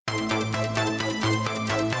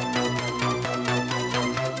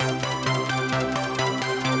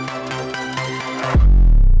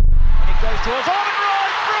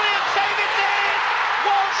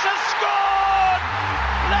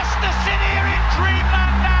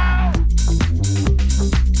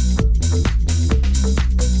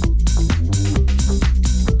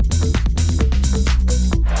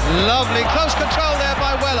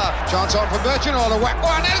Virgin all the way.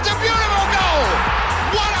 Oh, and it's a beautiful goal!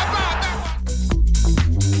 What about that one?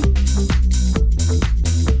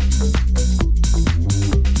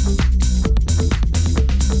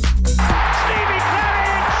 Stevie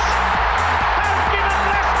Claridge has given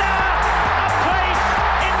Leicester a place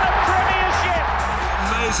in the Premiership.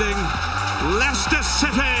 Amazing. Leicester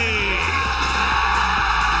City.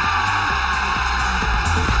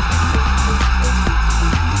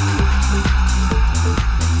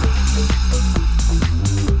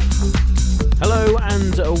 Hello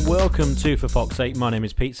and welcome to For Fox's Sake. My name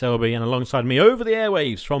is Pete Selby, and alongside me over the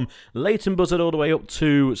airwaves from Leighton Buzzard all the way up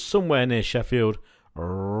to somewhere near Sheffield,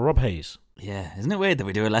 Rob Hayes. Yeah, isn't it weird that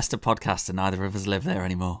we do a Leicester podcast and neither of us live there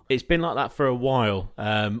anymore? It's been like that for a while,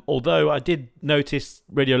 although I did notice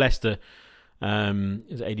Radio Leicester,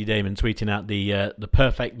 it was Eddie Damon tweeting out the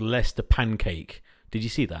perfect Leicester pancake. Did you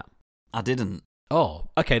see that? I didn't. Oh,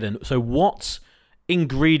 okay then. So what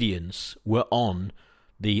ingredients were on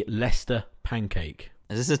the Leicester pancake?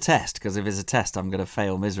 Is this a test? Because if it's a test, I'm going to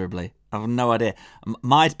fail miserably. I have no idea.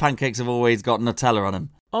 My pancakes have always got Nutella on them.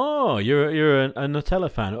 Oh, you're a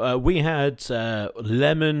Nutella fan. We had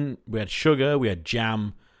lemon, we had sugar, we had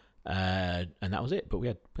jam, and that was it. But we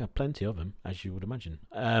had plenty of them, as you would imagine.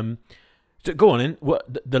 So go on in.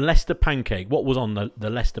 What the Leicester pancake? What was on the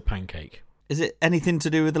Leicester pancake? Is it anything to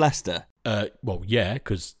do with Leicester? Well, yeah,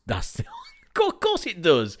 because that's of course it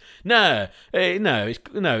does. No,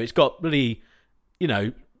 it's got bloody,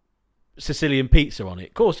 Sicilian pizza on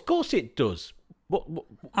it. Of course it does. What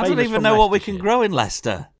I don't even know what we can grow in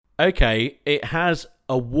Leicester. Okay, it has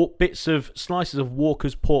slices of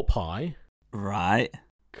Walker's pork pie. Right.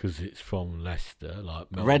 Because it's from Leicester, like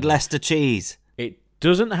Red Leicester cheese. It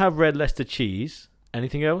doesn't have red Leicester cheese.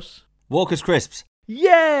 Anything else? Walker's crisps.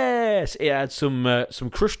 Yes, it had some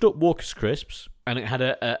crushed up Walker's crisps, and it had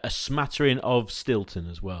a smattering of Stilton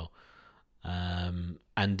as well.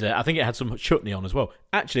 And I think it had some chutney on as well.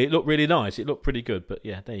 Actually, it looked really nice. It looked pretty good. But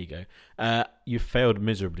yeah, there you go. You failed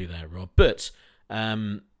miserably there, Rob. But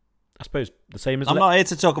I suppose the same as... I'm not here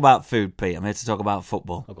to talk about food, Pete. I'm here to talk about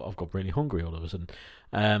football. I've got really hungry all of a sudden.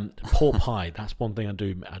 Pork pie, that's one thing I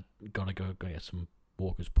do. I've got to go get some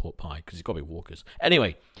Walker's pork pie, because it's got to be Walker's.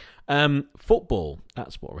 Anyway, football,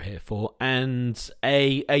 that's what we're here for. And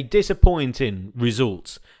a disappointing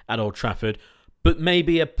result at Old Trafford, but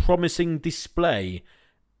maybe a promising display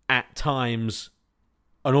at times,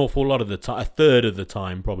 an awful lot of the time, a third of the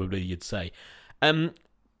time probably, you'd say.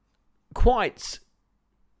 Quite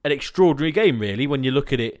an extraordinary game, really, when you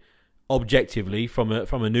look at it objectively from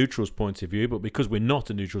a neutral's point of view, but because we're not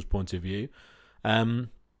a neutral's point of view,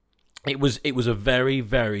 it was a very,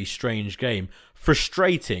 very strange game.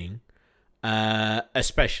 Frustrating,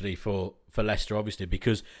 especially for Leicester, obviously,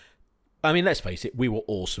 because, I mean, let's face it, we were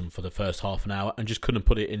awesome for the first half an hour and just couldn't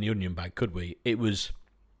put it in the onion bag, could we? It was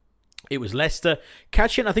Leicester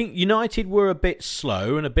catching. I think United were a bit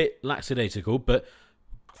slow and a bit lackadaisical, but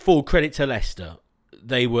full credit to Leicester.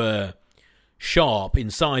 They were sharp,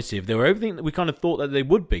 incisive. They were everything that we kind of thought that they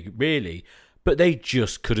would be, really, but they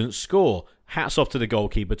just couldn't score. Hats off to the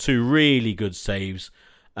goalkeeper. 2 really good saves.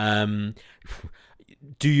 Do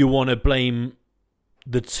you want to blame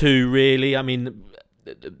the 2, really? I mean,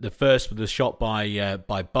 the first with the shot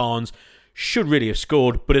by Barnes should really have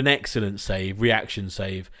scored, but an excellent save, reaction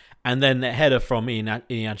save. And then the header from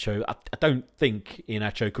Iheanacho. I don't think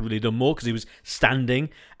Iheanacho could really have done more because he was standing,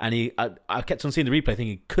 and I kept on seeing the replay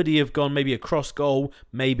thinking, could he have gone maybe a cross goal?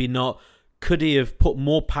 Maybe not. Could he have put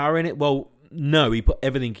more power in it? Well, no, he put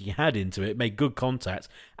everything he had into it, made good contact,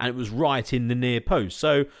 and it was right in the near post.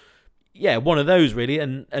 So, yeah, one of those really,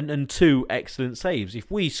 and 2 excellent saves.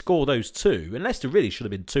 If we score those 2, and Leicester really should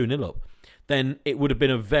have been 2-0 up, then it would have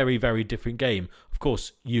been a very, very different game. Of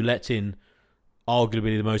course, you let in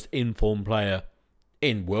arguably the most informed player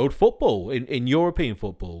in world football, in European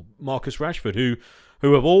football, Marcus Rashford, who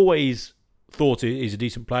have always thought he's a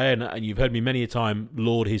decent player, and you've heard me many a time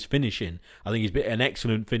laud his finishing. I think he's been an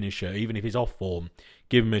excellent finisher, even if he's off form.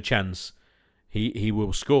 Give him a chance, he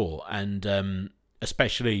will score. And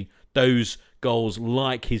especially those goals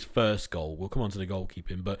like his first goal. We'll come on to the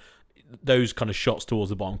goalkeeping, but those kind of shots towards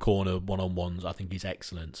the bottom corner, one-on-ones, I think he's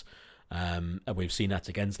excellent. And we've seen that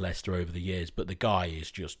against Leicester over the years, but the guy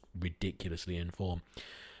is just ridiculously in form.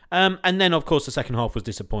 And then, of course, the second half was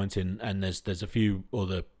disappointing, and there's a few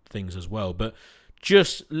other things as well. But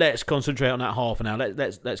just let's concentrate on that half an hour.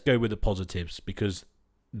 Let's go with the positives, because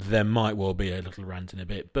there might well be a little rant in a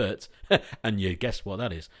bit. But and you guess what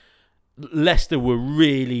that is? Leicester were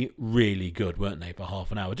really, really good, weren't they, for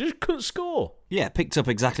half an hour? Just couldn't score. Yeah, picked up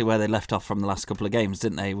exactly where they left off from the last couple of games,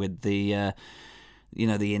 didn't they? With the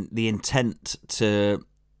the intent to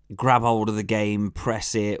grab hold of the game,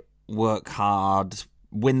 press it, work hard,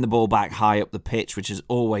 win the ball back high up the pitch, which has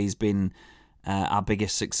always been our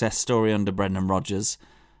biggest success story under Brendan Rodgers.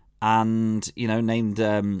 And, named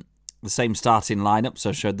the same starting lineup,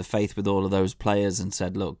 so showed the faith with all of those players and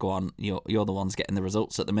said, look, go on, you're the ones getting the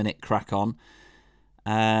results at the minute, crack on.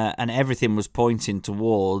 And everything was pointing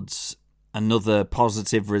towards another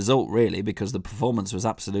positive result, really, because the performance was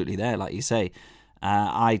absolutely there, like you say.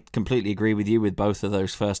 I completely agree with you with both of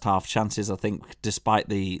those first half chances. I think despite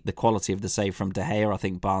the quality of the save from De Gea, I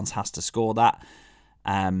think Barnes has to score that.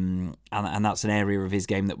 And that's an area of his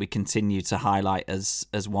game that we continue to highlight as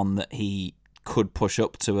one that he could push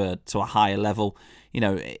up to a higher level.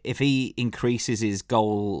 If he increases his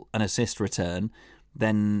goal and assist return,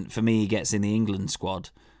 then for me he gets in the England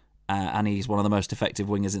squad. And he's one of the most effective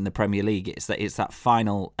wingers in the Premier League. It's that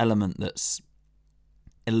final element that's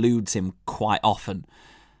eludes him quite often.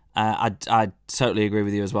 I totally agree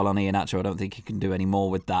with you as well on Iheanacho. I don't think he can do any more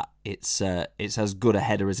with that. It's as good a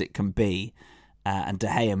header as it can be, and De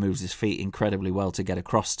Gea moves his feet incredibly well to get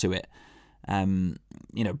across to it.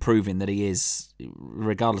 Proving that he is,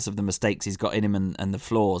 regardless of the mistakes he's got in him and the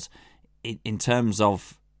flaws, in terms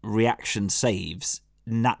of reaction saves,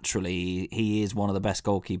 naturally he is one of the best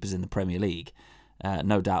goalkeepers in the Premier League.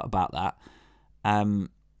 No doubt about that.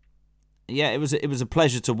 It was a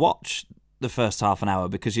pleasure to watch the first half an hour,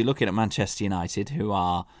 because you're looking at Manchester United, who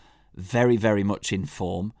are very, very much in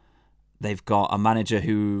form. They've got a manager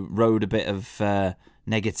who rode a bit of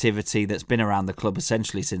negativity that's been around the club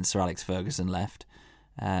essentially since Sir Alex Ferguson left.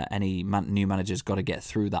 Any new manager's got to get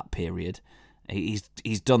through that period.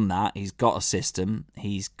 He's done that. He's got a system.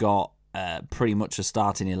 He's got pretty much a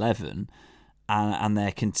starting 11, and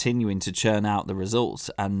they're continuing to churn out the results.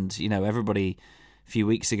 And everybody a few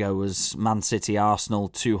weeks ago was Man City, Arsenal,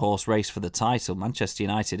 2-horse race for the title. Manchester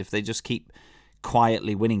United, if they just keep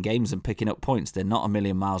quietly winning games and picking up points, they're not a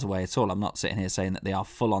million miles away at all. I'm not sitting here saying that they are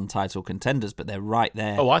full-on title contenders, but they're right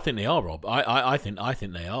there. Oh, I think they are, Rob. I think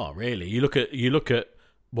they are, really. You look at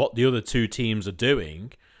what the other two teams are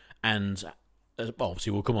doing, and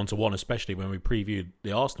obviously we'll come on to one, especially when we preview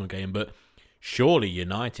the Arsenal game, but surely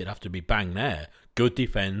United have to be bang there. Good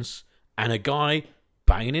defence and a guy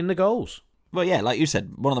banging in the goals. Well, yeah, like you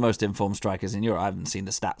said, one of the most informed strikers in Europe. I haven't seen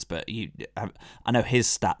the stats, but I know his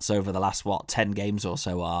stats over the last 10 games or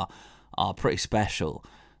so are pretty special.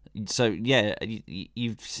 So yeah,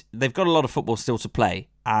 they've got a lot of football still to play,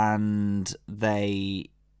 and they're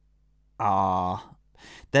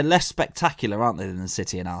less spectacular, aren't they, than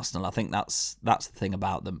City and Arsenal? I think that's the thing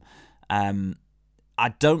about them. I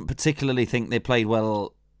don't particularly think they played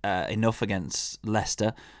well enough against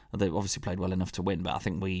Leicester. They obviously played well enough to win, but I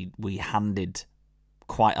think we handed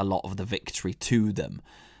quite a lot of the victory to them.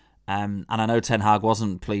 And I know Ten Hag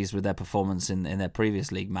wasn't pleased with their performance in their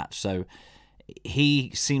previous league match, so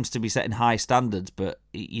he seems to be setting high standards, but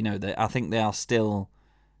I think they are still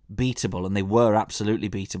beatable, and they were absolutely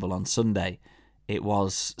beatable on Sunday. It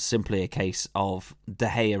was simply a case of De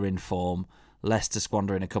Gea in form, Leicester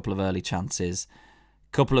squandering a couple of early chances,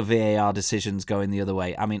 couple of VAR decisions going the other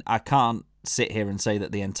way. I mean, I can't sit here and say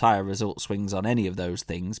that the entire result swings on any of those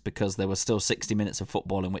things, because there were still 60 minutes of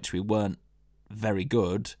football in which we weren't very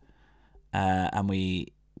good, and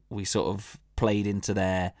we sort of played into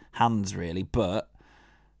their hands, really. But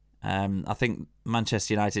I think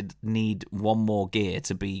Manchester United need one more gear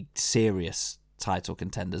to be serious title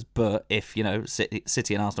contenders. But if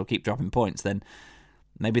City and Arsenal keep dropping points, then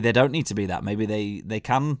maybe they don't need to be that. Maybe they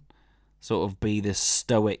can sort of be this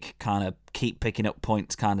stoic kind of keep picking up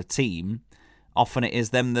points kind of team. Often it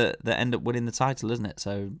is them that end up winning the title, isn't it?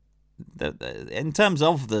 So in terms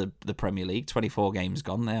of the Premier League, 24 games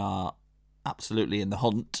gone, they are absolutely in the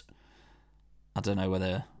hunt. I don't know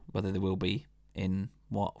whether they will be in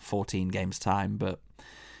 14 games time, but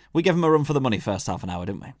we gave them a run for the money first half an hour,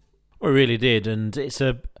 didn't we? We really did, and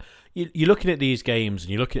you're looking at these games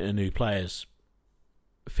and you're looking at the new players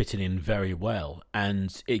fitting in very well,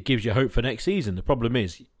 and it gives you hope for next season. The problem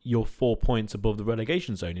is you're 4 points above the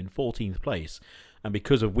relegation zone in 14th place, and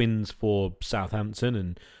because of wins for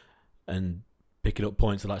Southampton and picking up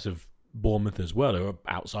points the likes of Bournemouth as well, who are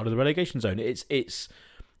outside of the relegation zone, it's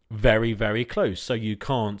very, very close. So you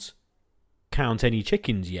can't count any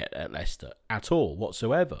chickens yet at Leicester at all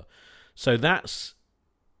whatsoever. So that's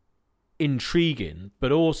intriguing,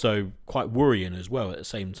 but also quite worrying as well at the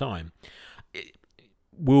same time.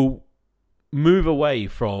 We'll move away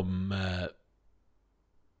from that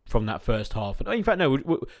first half. In fact, no,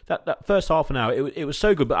 that first half an hour, it was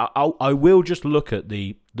so good. But I will just look at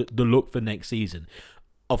the look for next season.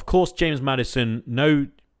 Of course, James Maddison, no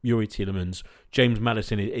Youri Tielemans. James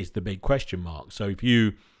Maddison is the big question mark. So if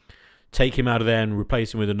you take him out of there and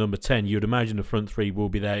replace him with a number 10, you'd imagine the front three will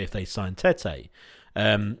be there if they sign Tete.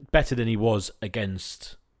 Better than he was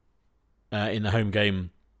against in the home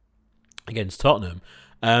game against Tottenham.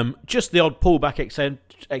 Just the odd pullback,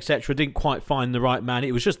 etc. Didn't quite find the right man.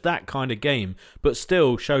 It was just that kind of game, but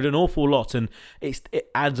still showed an awful lot, and it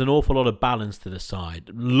adds an awful lot of balance to the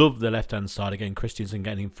side. Love the left-hand side again. Christensen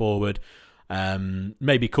getting forward,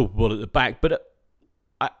 maybe culpable at the back, but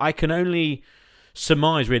I can only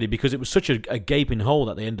surmise really, because it was such a gaping hole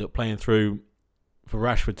that they ended up playing through for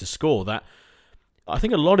Rashford to score, that I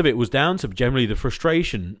think a lot of it was down to generally the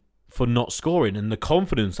frustration for not scoring and the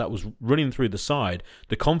confidence that was running through the side,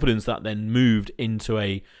 the confidence that then moved into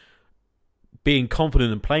a being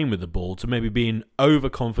confident and playing with the ball to maybe being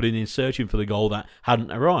overconfident in searching for the goal that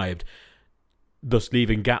hadn't arrived, thus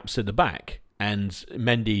leaving gaps at the back. And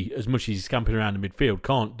Mendy, as much as he's camping around the midfield,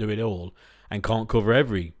 can't do it all and can't cover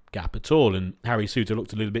every gap at all. And Harry Souttar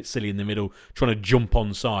looked a little bit silly in the middle, trying to jump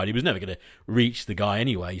on side. He was never going to reach the guy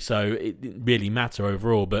anyway, so it didn't really matter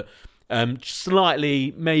overall. But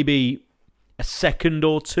slightly, maybe a second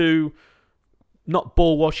or two, not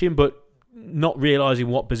ball watching, but not realising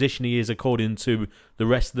what position he is according to the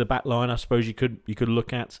rest of the back line, I suppose you could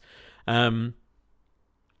look at. But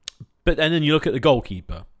and then you look at the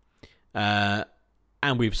goalkeeper.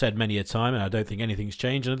 And we've said many a time, and I don't think anything's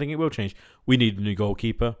changed, and I think it will change. We need a new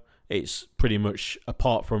goalkeeper. It's pretty much,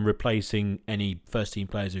 apart from replacing any first-team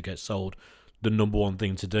players who get sold, the number one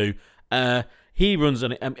thing to do. He runs,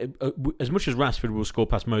 as much as Rashford will score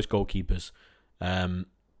past most goalkeepers in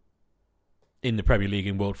the Premier League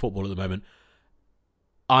in world football at the moment,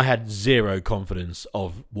 I had zero confidence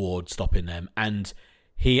of Ward stopping them. And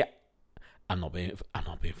I'm not being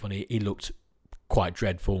funny, he looked quite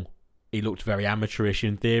dreadful. He looked very amateurish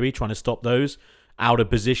in theory, trying to stop those. Out of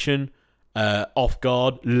position, off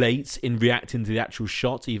guard, late in reacting to the actual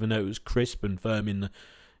shot, even though it was crisp and firm in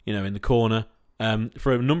the corner.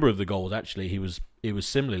 For a number of the goals, actually, he was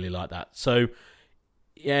similarly like that. So,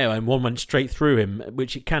 yeah, and one went straight through him,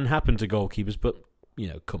 which it can happen to goalkeepers, but,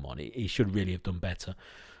 come on, he should really have done better.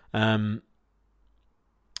 And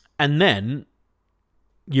then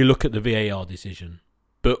you look at the VAR decision.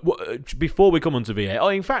 But before we come on to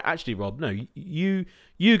VAR, in fact, actually, Rob, no, you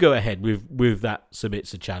go ahead with that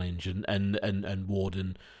Sabitzer challenge and Ward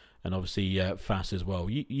and obviously Fass as well.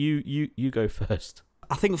 You go first.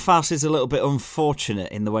 I think Fass is a little bit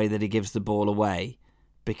unfortunate in the way that he gives the ball away,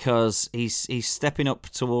 because he's stepping up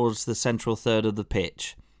towards the central third of the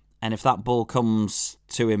pitch, and if that ball comes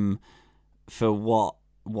to him for what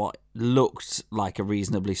looked like a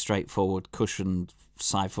reasonably straightforward cushioned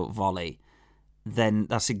side foot volley, then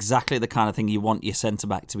that's exactly the kind of thing you want your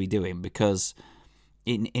centre-back to be doing, because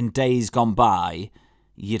in days gone by,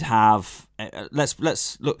 you'd have...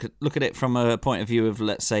 let's look at it from a point of view of,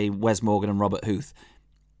 let's say, Wes Morgan and Robert Huth.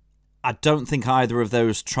 I don't think either of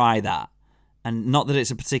those try that. And not that it's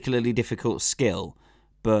a particularly difficult skill,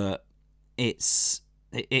 but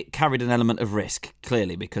it carried an element of risk,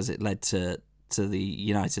 clearly, because it led to the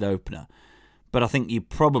United opener. But I think you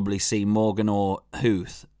probably see Morgan or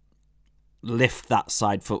Huth lift that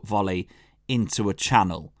side foot volley into a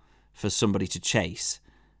channel for somebody to chase.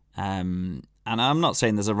 And I'm not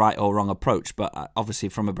saying there's a right or wrong approach, but obviously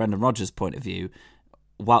from a Brendan Rodgers point of view,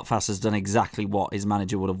 Wout Fass has done exactly what his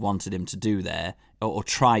manager would have wanted him to do there, or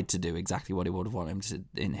tried to do exactly what he would have wanted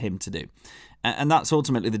him to do. And that's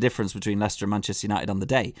ultimately the difference between Leicester and Manchester United on the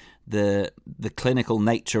day. The clinical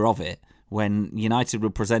nature of it, when United were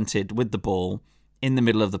presented with the ball in the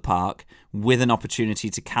middle of the park with an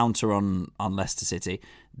opportunity to counter on Leicester City,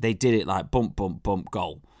 they did it like bump, bump, bump,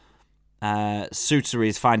 goal. Souttar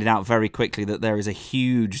is finding out very quickly that there is a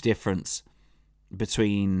huge difference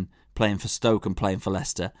between playing for Stoke and playing for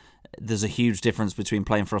Leicester. There's a huge difference between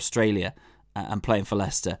playing for Australia and playing for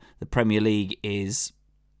Leicester. The Premier League is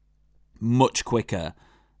much quicker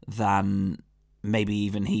than maybe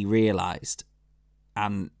even he realised,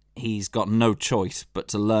 and he's got no choice but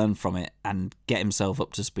to learn from it and get himself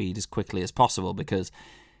up to speed as quickly as possible, because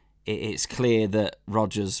it's clear that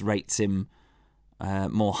Rodgers rates him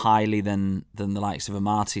more highly than the likes of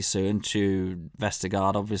Amartey Sounchu,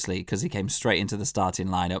 Vestergaard, obviously, because he came straight into the starting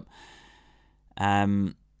lineup.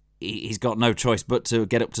 He's got no choice but to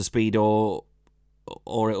get up to speed, or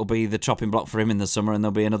it'll be the chopping block for him in the summer, and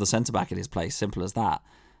there'll be another centre-back in his place. Simple as that.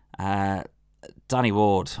 Danny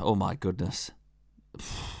Ward, oh my goodness.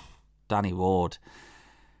 Danny Ward.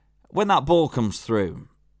 When that ball comes through,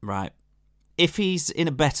 right, if he's in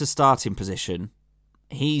a better starting position,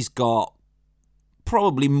 he's got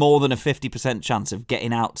probably more than a 50% chance of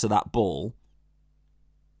getting out to that ball,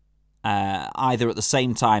 either at the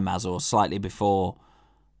same time as or slightly before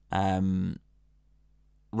Rashford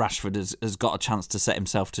has got a chance to set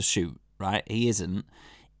himself to shoot, right? He isn't.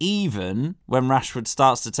 Even when Rashford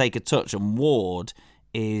starts to take a touch and Ward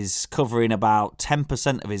is covering about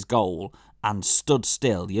 10% of his goal and stood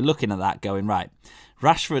still, you're looking at that going, right,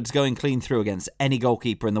 Rashford's going clean through against any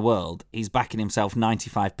goalkeeper in the world. He's backing himself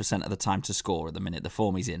 95% of the time to score at the minute, the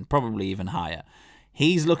form he's in, probably even higher.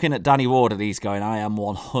 He's looking at Danny Ward and he's going, I am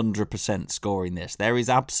 100% scoring this. There is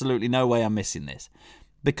absolutely no way I'm missing this.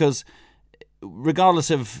 Because regardless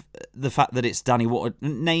of the fact that it's Danny Ward,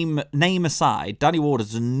 name aside, Danny Ward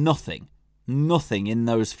has done nothing in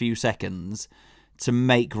those few seconds to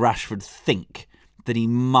make Rashford think that he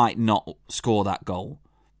might not score that goal.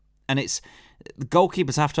 And it's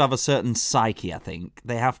goalkeepers have to have a certain psyche, I think.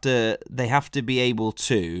 They have to be able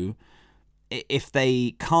to, if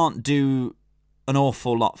they can't do an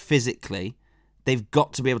awful lot physically, they've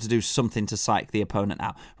got to be able to do something to psych the opponent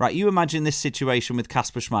out. Right, you imagine this situation with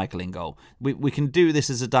Kasper Schmeichel in goal. We can do this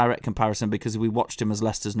as a direct comparison because we watched him as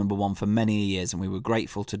Leicester's number one for many years and we were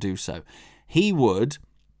grateful to do so. He would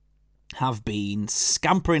have been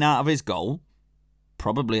scampering out of his goal,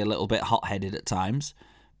 probably a little bit hot-headed at times,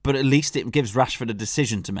 but at least it gives Rashford a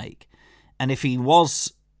decision to make. And if he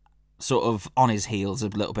was sort of on his heels a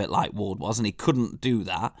little bit like Ward was and he couldn't do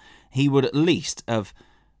that, he would at least have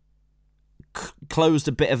closed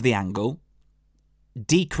a bit of the angle,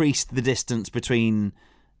 decreased the distance between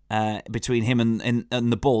him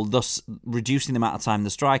and the ball, thus reducing the amount of time the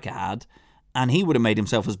striker had, and he would have made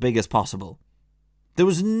himself as big as possible. There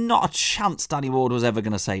was not a chance Danny Ward was ever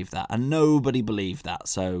going to save that, and nobody believed that.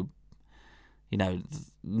 So,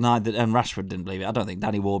 neither, and Rashford didn't believe it. I don't think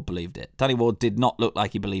Danny Ward believed it. Danny Ward did not look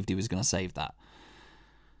like he believed he was going to save that.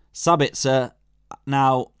 Sabitzer,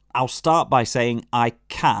 now, I'll start by saying I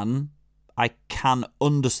can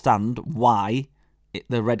understand why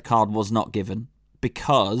the red card was not given,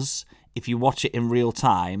 because if you watch it in real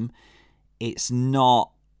time, it's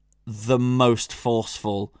not the most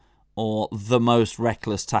forceful or the most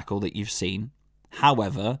reckless tackle that you've seen.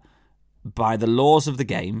 However, by the laws of the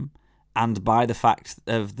game and by the fact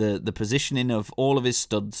of the positioning of all of his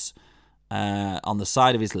studs on the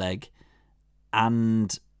side of his leg,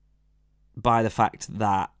 and by the fact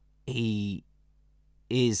that he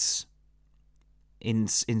is in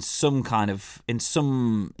some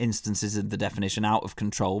instances of the definition out of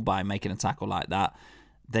control by making a tackle like that,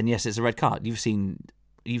 then yes, it's a red card. You've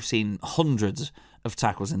seen hundreds of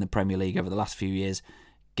tackles in the Premier League over the last few years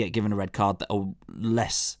get given a red card that are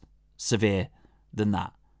less severe than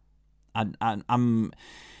that. And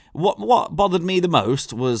what bothered me the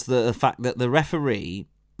most was the fact that the referee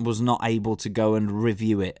was not able to go and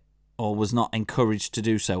review it, or was not encouraged to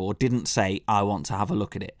do so, or didn't say, I want to have a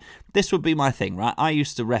look at it. This would be my thing, right? I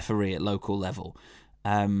used to referee at local level,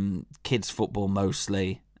 kids football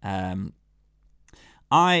mostly.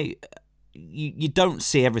 You don't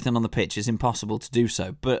see everything on the pitch. It's impossible to do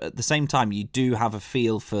so. But at the same time, you do have a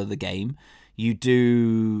feel for the game. You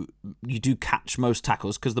do catch most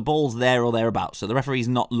tackles because the ball's there or thereabouts. So the referee's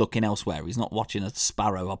not looking elsewhere. He's not watching a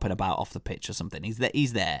sparrow up and about off the pitch or something.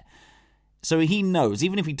 He's there. So he knows,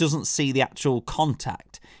 even if he doesn't see the actual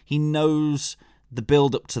contact, he knows the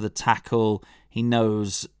build-up to the tackle. He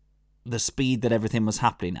knows the speed that everything was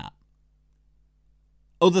happening at.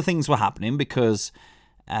 Other things were happening because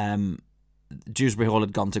Dewsbury Hall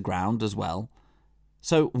had gone to ground as well.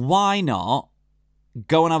 So why not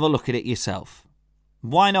go and have a look at it yourself?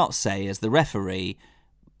 Why not say, as the referee,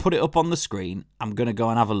 put it up on the screen, I'm going to go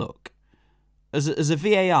and have a look. As a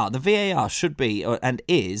VAR, the VAR should be and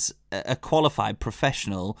is a qualified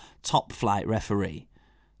professional top-flight referee.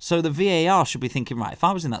 So the VAR should be thinking, right, if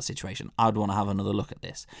I was in that situation, I'd want to have another look at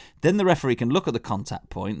this. Then the referee can look at the contact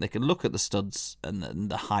point, they can look at the studs and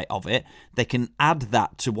the height of it, they can add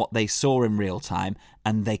that to what they saw in real time,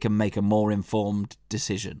 and they can make a more informed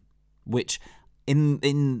decision, which in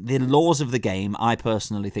the laws of the game, I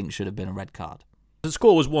personally think should have been a red card. The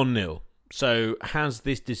score was 1-0. So has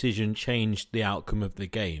this decision changed the outcome of the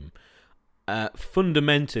game?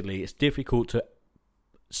 Fundamentally, it's difficult to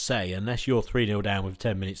say unless you're 3-0 down with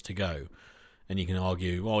 10 minutes to go, and you can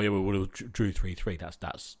argue, oh yeah, we would have drew 3-3.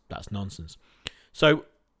 That's nonsense. So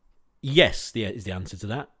yes, is the answer to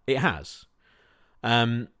that. It has.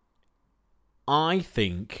 I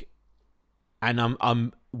think,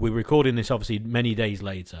 and we're recording this obviously many days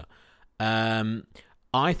later.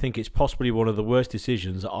 I think it's possibly one of the worst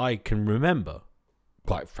decisions that I can remember,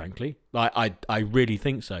 quite frankly. I really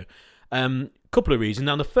think so. Couple of reasons.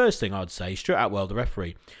 Now, the first thing I'd say, Stuart Atwell, the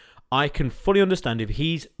referee, I can fully understand if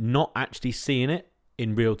he's not actually seeing it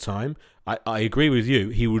in real time. I agree with you.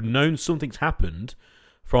 He would have known something's happened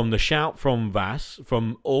from the shout from Vass,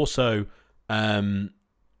 from also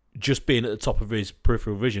just being at the top of his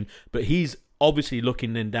peripheral vision, but he's obviously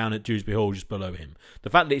looking then down at Dewsbury Hall just below him. The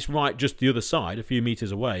fact that it's right just the other side, a few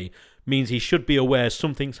metres away, means he should be aware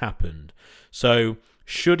something's happened. So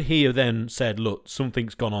should he have then said, look,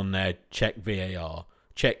 something's gone on there, check VAR,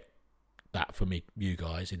 check that for me, you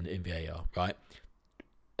guys, in VAR, right?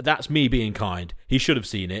 That's me being kind. He should have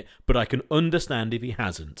seen it, but I can understand if he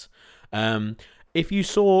hasn't. If you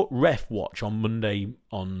saw Ref Watch on Monday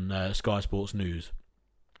on Sky Sports News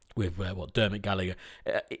with Dermot Gallagher,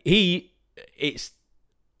 it's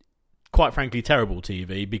quite frankly terrible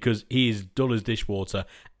TV because he is dull as dishwater,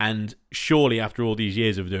 and surely after all these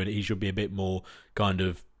years of doing it, he should be a bit more kind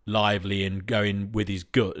of lively and going with his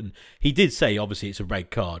gut. And he did say, obviously, it's a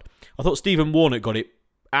red card. I thought Stephen Warnock got it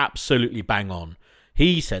absolutely bang on.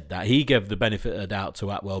 He said that. He gave the benefit of the doubt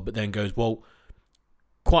to Atwell, but then goes, well,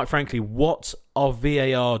 quite frankly, what are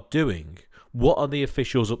VAR doing? What are the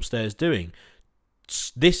officials upstairs doing?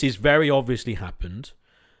 This is very obviously happened.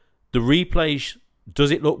 The replay,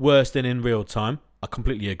 does it look worse than in real time? I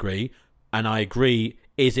completely agree. And I agree,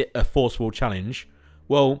 is it a forceful challenge?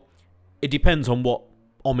 Well, it depends on what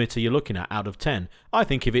ometer you're looking at out of 10. I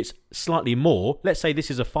think if it's slightly more, let's say this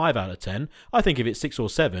is a 5 out of 10, I think if it's 6 or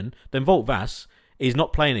 7, then Wout Vass is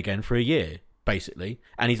not playing again for a year, basically,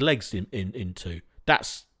 and his legs in two.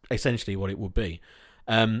 That's essentially what it would be.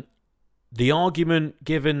 The argument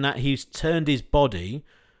given that he's turned his body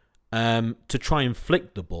to try and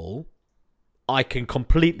flick the ball, I can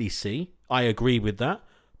completely see. I agree with that.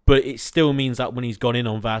 But it still means that when he's gone in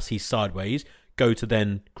on Vass, he's sideways. Go to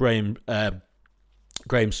then Graham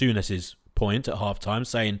Souness's point at halftime,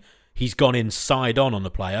 saying he's gone in side on the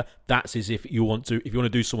player. That's as if you want to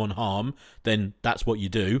do someone harm, then that's what you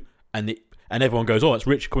do. And everyone goes, oh, it's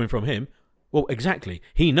rich coming from him. Well, exactly.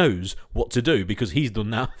 He knows what to do because he's done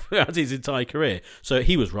that throughout his entire career. So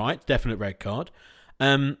he was right. Definite red card.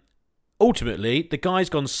 Ultimately, the guy's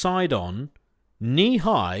gone side on, knee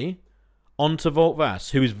high, onto Wout Vass,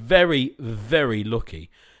 who is very, very lucky.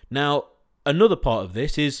 Now, another part of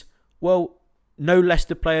this is, well, no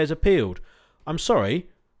Leicester players appealed. I'm sorry,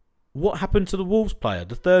 what happened to the Wolves player,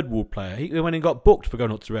 the third Wolves player? He went and got booked for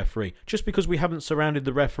going up to the referee. Just because we haven't surrounded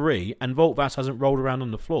the referee and Wout Vass hasn't rolled around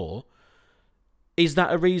on the floor, is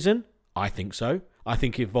that a reason? I think so. I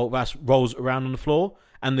think if Wout Vass rolls around on the floor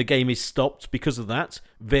and the game is stopped because of that,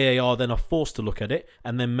 VAR then are forced to look at it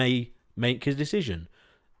and then may make his decision.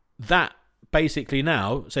 That basically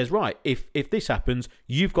now says, right, if this happens,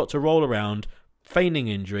 you've got to roll around feigning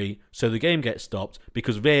injury so the game gets stopped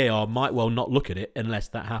because VAR might well not look at it unless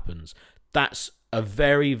that happens. That's a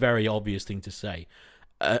very, very obvious thing to say.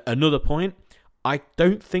 Another point, I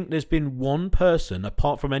don't think there's been one person,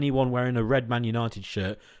 apart from anyone wearing a red Man United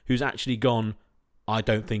shirt, who's actually gone, I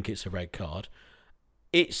don't think it's a red card.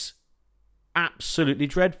 It's absolutely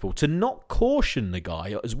dreadful to not caution the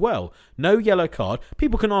guy as well. No yellow card.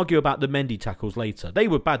 People can argue about the Mendy tackles later. They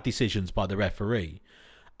were bad decisions by the referee.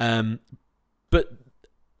 But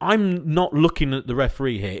I'm not looking at the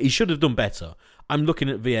referee here. He should have done better. I'm looking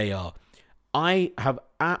at VAR. I have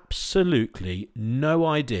absolutely no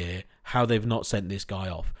idea how they've not sent this guy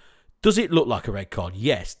off. Does it look like a red card?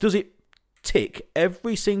 Yes. Does it tick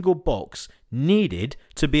every single box needed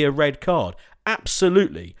to be a red card?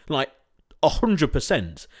 Absolutely. Like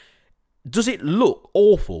 100%. Does it look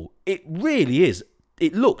awful? It really is.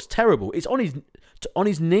 It looks terrible. It's on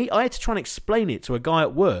his knee. I had to try and explain it to a guy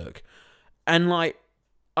at work. And like,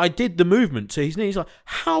 I did the movement to his knee. He's like,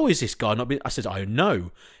 how is this guy not been... I said, I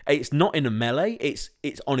know. It's not in a melee. It's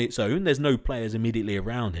on its own. There's no players immediately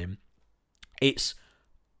around him. It's,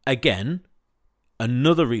 again,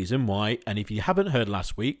 another reason why, and if you haven't heard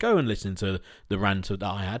last week, go and listen to the rant that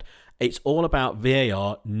I had. It's all about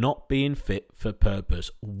VAR not being fit for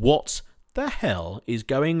purpose. What the hell is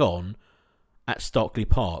going on at Stockley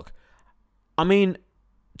Park? I mean,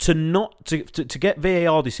 to get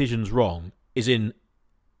VAR decisions wrong is in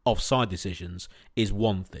offside decisions is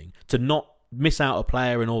one thing. To not miss out a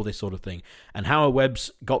player and all this sort of thing. And Howard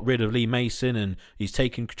Webb's got rid of Lee Mason and he's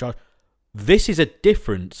taken control. This is a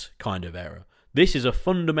different kind of error. This is a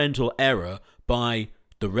fundamental error by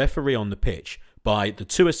the referee on the pitch, by the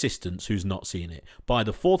two assistants who's not seen it, by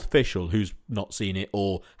the fourth official who's not seen it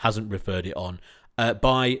or hasn't referred it on,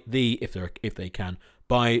 by the, if they can,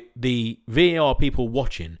 by the VAR people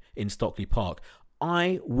watching in Stockley Park.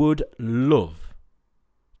 I would love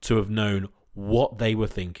to have known what they were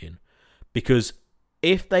thinking. Because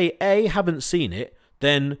if they, A, haven't seen it,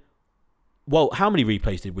 then, well, how many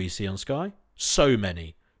replays did we see on Sky? So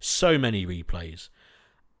many replays.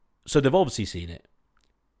 So they've obviously seen it.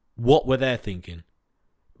 What were they thinking?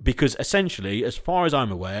 Because essentially, as far as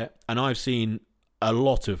I'm aware, and I've seen a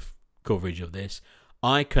lot of coverage of this,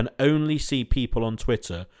 I can only see people on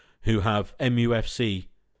Twitter who have MUFC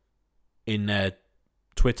in their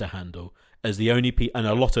Twitter handle as the only people, and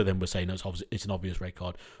a lot of them were saying it's an obvious red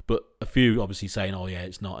card, but a few obviously saying, oh yeah,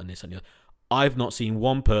 it's not, and this and the other. I've not seen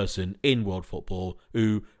one person in world football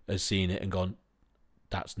who has seen it and gone,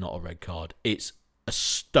 that's not a red card. It's a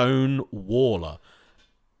stone waller.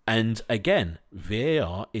 And again,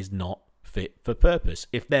 VAR is not fit for purpose.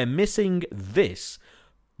 If they're missing this,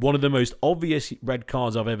 one of the most obvious red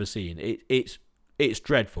cards I've ever seen, it's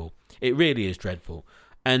dreadful. It really is dreadful.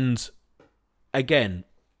 And again,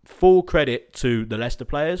 full credit to the Leicester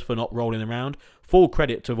players for not rolling around. Full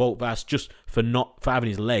credit to Wout Vass just for having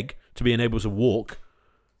his leg to being able to walk.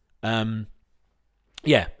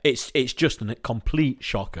 Yeah, it's just a complete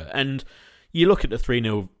shocker. And you look at the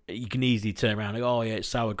 3-0, you can easily turn around and go, oh yeah, it's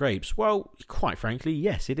sour grapes. Well, quite frankly,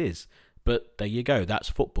 yes, it is. But there you go, that's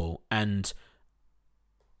football. And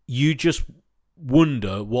you just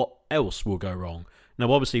wonder what else will go wrong.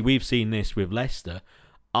 Now, obviously, we've seen this with Leicester.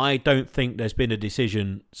 I don't think there's been a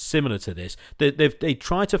decision similar to this. They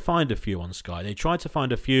tried to find a few on Sky. They tried to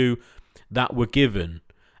find a few that were given.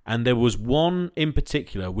 And there was one in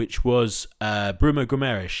particular, which was Bruno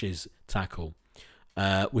Guimarães' tackle,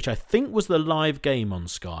 which I think was the live game on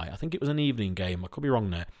Sky. I think it was an evening game. I could be wrong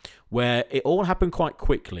there. Where it all happened quite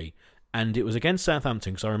quickly. And it was against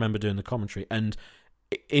Southampton, because I remember doing the commentary. And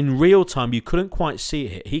in real time, you couldn't quite see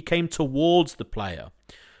it. He came towards the player,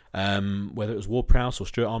 whether it was Ward-Prowse or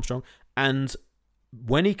Stuart Armstrong. And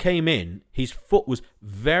when he came in, his foot was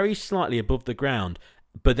very slightly above the ground.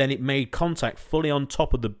 But then it made contact fully on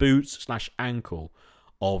top of the boots / ankle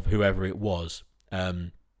of whoever it was. DC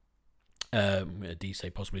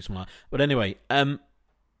possibly something like that. But anyway, and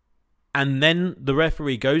then the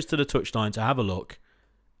referee goes to the touchline to have a look,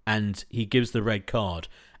 and he gives the red card.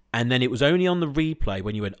 And then it was only on the replay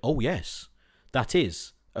when you went, oh yes, that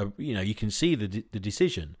is, you can see the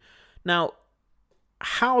decision. Now,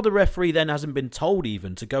 how the referee then hasn't been told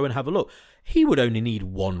even to go and have a look? He would only need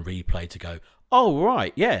one replay to go, oh,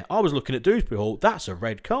 right, yeah, I was looking at Dewsbury Hall. That's a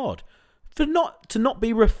red card. To not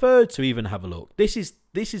be referred to even have a look. This is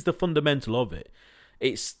the fundamental of it.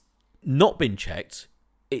 It's not been checked.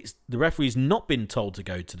 The referee's not been told to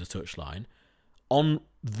go to the touchline on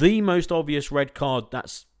the most obvious red card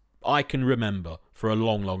that's I can remember for a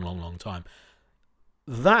long, long, long, long time.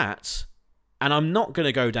 That, and I'm not going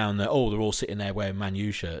to go down there, oh, they're all sitting there wearing Man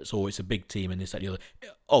U shirts, or it's a big team and this, that, the other.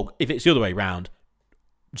 Oh, if it's the other way round,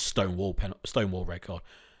 Stonewall red card.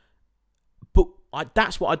 But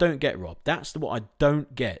that's what I don't get, Rob. That's what I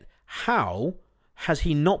don't get. How has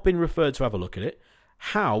he not been referred to have a look at it?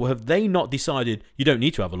 How have they not decided you don't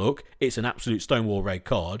need to have a look? It's an absolute Stonewall red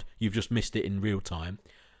card. You've just missed it in real time.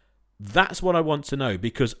 That's what I want to know,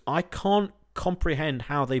 because I can't comprehend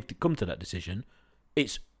how they've come to that decision.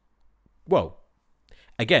 It's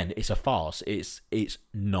a farce. It's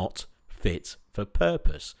not fit for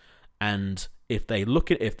purpose. And if they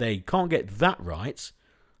can't get that right,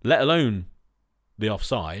 let alone the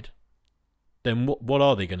offside, then what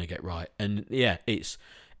are they going to get right? And yeah, it's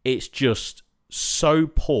just so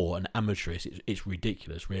poor and amateurish. It's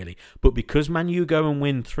ridiculous, really. But because Man U go and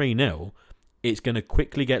win 3-0, it's going to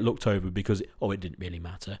quickly get looked over because it didn't really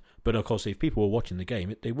matter. But of course, if people were watching the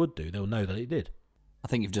game, they would do. They'll know that it did. I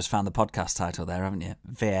think you've just found the podcast title there, haven't you?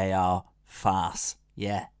 VAR farce.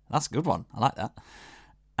 Yeah, that's a good one. I like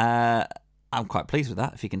that. I'm quite pleased with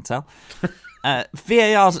that, if you can tell.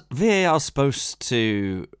 VAR's supposed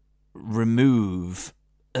to remove,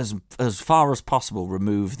 as far as possible,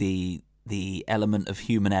 remove the element of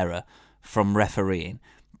human error from refereeing.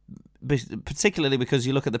 Particularly because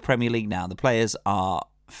you look at the Premier League now, the players are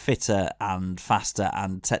fitter and faster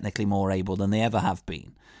and technically more able than they ever have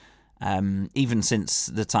been. Even since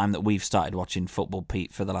the time that we've started watching football,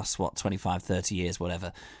 Pete, for the last, 25, 30 years,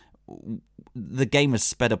 whatever, the game has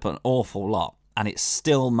sped up an awful lot, and it's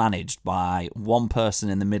still managed by one person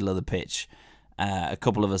in the middle of the pitch, a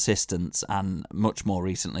couple of assistants, and much more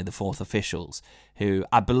recently the fourth officials, who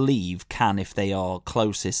I believe can, if they are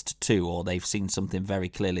closest to, or they've seen something very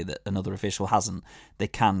clearly that another official hasn't, they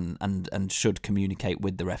can and should communicate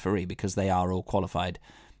with the referee, because they are all qualified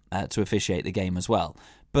to officiate the game as well.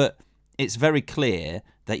 But it's very clear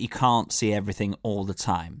that you can't see everything all the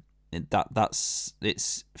time.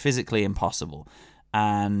 It's physically impossible.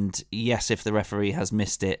 And yes, if the referee has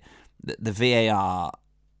missed it, the VAR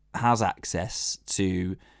has access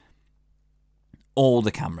to all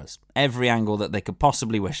the cameras, every angle that they could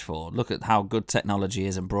possibly wish for. Look at how good technology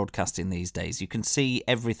is in broadcasting these days. You can see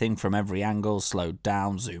everything from every angle, slowed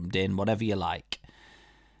down, zoomed in, whatever you like.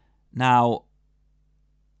 Now,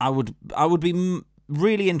 I would be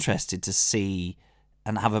really interested to see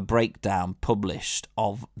and have a breakdown published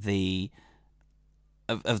of the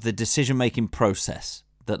decision-making process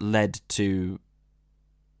that led to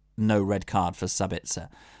no red card for Sabitzer.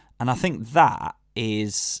 And I think that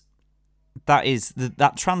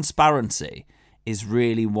transparency is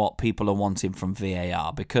really what people are wanting from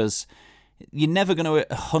VAR, because you're never going to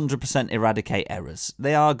 100% eradicate errors.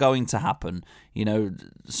 They are going to happen. You know,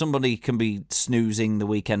 somebody can be snoozing the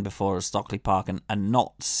weekend before at Stockley Park and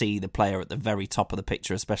not see the player at the very top of the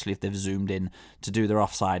picture, especially if they've zoomed in to do their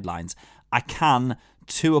offside lines. I can,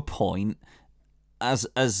 to a point,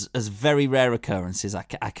 as very rare occurrences, I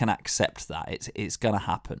can accept that. It's going to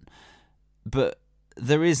happen. But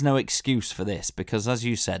there is no excuse for this, because, as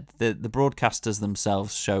you said, the broadcasters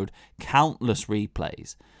themselves showed countless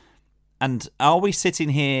replays. And are we sitting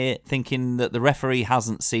here thinking that the referee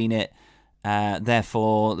hasn't seen it,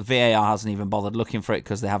 therefore the VAR hasn't even bothered looking for it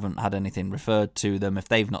because they haven't had anything referred to them, if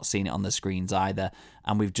they've not seen it on the screens either,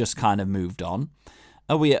 and we've just kind of moved on?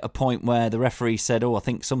 Are we at a point where the referee said, I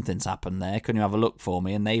think something's happened there, can you have a look for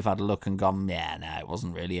me? And they've had a look and gone, yeah, no, it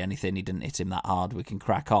wasn't really anything, he didn't hit him that hard, we can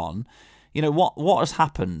crack on. You know, what has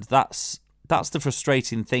happened? That's the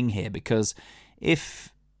frustrating thing here, because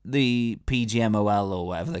if the PGMOL or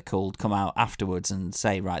whatever they're called come out afterwards and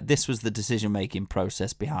say, right, this was the decision-making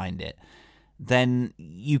process behind it, then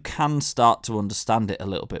you can start to understand it a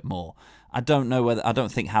little bit more. I don't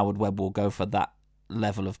think Howard Webb will go for that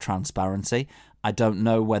level of transparency. I don't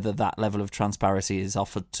know whether that level of transparency is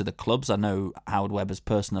offered to the clubs. I know Howard Webb has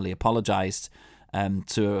personally apologised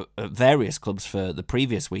to various clubs for the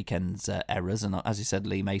previous weekend's errors, and as you said,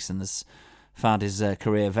 Lee Mason has found his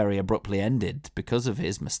career very abruptly ended because of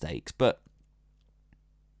his mistakes. But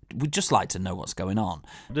we'd just like to know what's going on.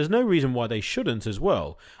 There's no reason why they shouldn't as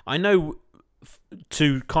well. I know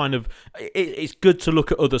to kind of, it's good to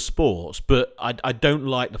look at other sports, but I don't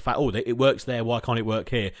like the fact, it works there, why can't it work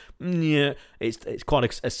here? Yeah, it's quite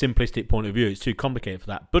a simplistic point of view. It's too complicated for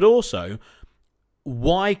that. But also,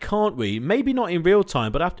 why can't we, maybe not in real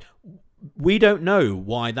time, but we don't know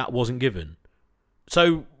why that wasn't given.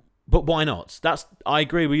 So, but why not? I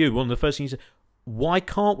agree with you. One of the first things, why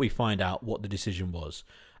can't we find out what the decision was?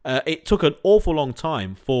 It took an awful long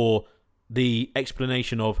time for the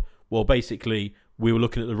explanation of, well, basically, we were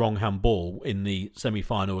looking at the wrong handball in the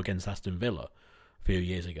semi-final against Aston Villa a few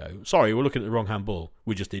years ago. Sorry, we're looking at the wrong handball.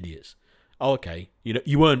 We're just idiots. Oh, okay.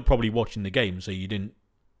 You weren't probably watching the game, so you didn't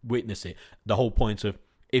witness it. The whole point of,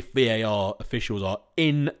 if VAR officials are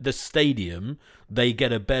in the stadium, they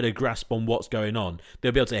get a better grasp on what's going on.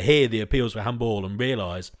 They'll be able to hear the appeals for handball and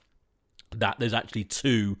realise that there's actually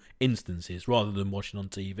two instances rather than watching on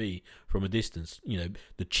TV from a distance. You know,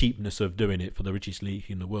 the cheapness of doing it for the richest league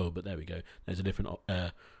in the world. But there we go. There's a different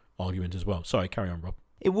argument as well. Sorry, carry on, Rob.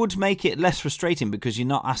 It would make it less frustrating because you're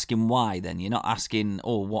not asking why then. You're not asking,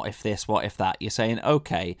 what if this, what if that? You're saying,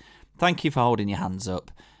 okay, thank you for holding your hands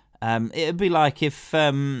up. It'd be like if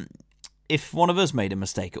one of us made a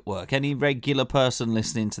mistake at work, any regular person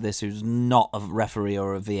listening to this who's not a referee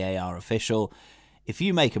or a VAR official, if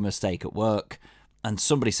you make a mistake at work and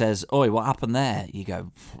somebody says, "Oi, what happened there?" You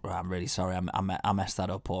go, "I'm really sorry, I messed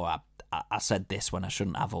that up," or I said this when I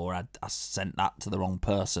shouldn't have, or I sent that to the wrong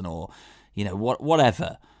person, or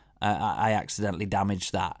whatever. I accidentally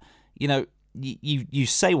damaged that. You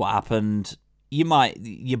say what happened.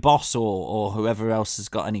 Your boss or whoever else has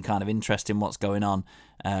got any kind of interest in what's going on,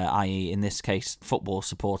 i.e. in this case football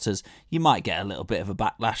supporters, you might get a little bit of a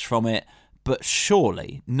backlash from it, but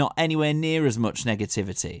surely not anywhere near as much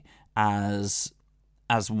negativity as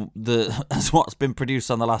what's been produced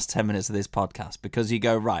on the last 10 minutes of this podcast. Because you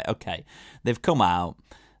go, right, okay, they've come out,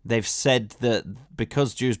 they've said that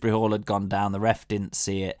because Dewsbury Hall had gone down, the ref didn't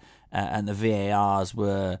see it, and the VARs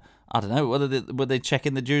were, I don't know, were they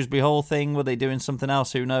checking the Dewsbury Hall thing? Were they doing something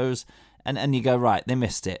else? Who knows? And you go, right, they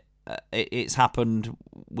missed it. It's happened.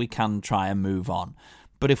 We can try and move on.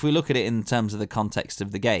 But if we look at it in terms of the context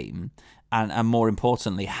of the game, and more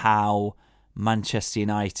importantly, how Manchester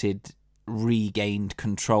United regained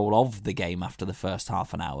control of the game after the first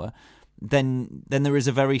half an hour, then there is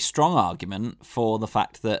a very strong argument for the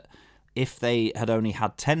fact that if they had only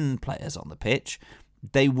had 10 players on the pitch,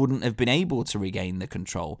 they wouldn't have been able to regain the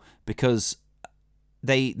control, because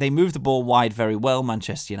they moved the ball wide very well,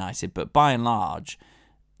 Manchester United, but by and large,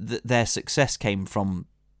 their success came from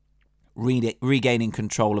regaining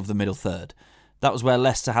control of the middle third. That was where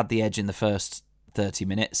Leicester had the edge in the first 30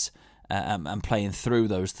 minutes and playing through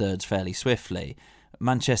those thirds fairly swiftly.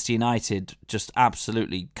 Manchester United just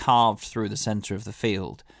absolutely carved through the centre of the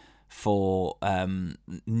field for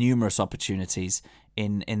numerous opportunities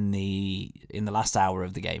in the last hour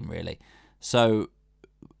of the game, really. So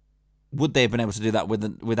would they have been able to do that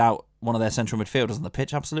without one of their central midfielders on the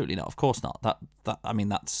pitch? Absolutely not. Of course not.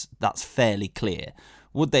 That's fairly clear.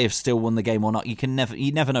 Would they have still won the game or not? You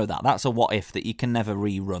never know that. That's a what if that you can never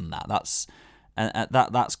rerun that.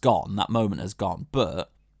 That's gone. That moment has gone.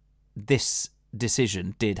 But this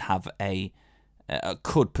decision did have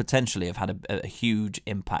could potentially have had a huge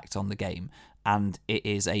impact on the game, and it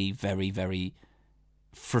is a very, very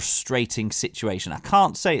frustrating situation. I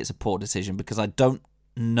can't say it's a poor decision because I don't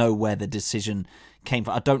know where the decision came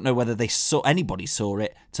from. I don't know whether anybody saw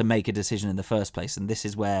it to make a decision in the first place, and this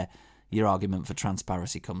is where your argument for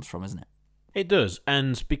transparency comes from, isn't it? It does,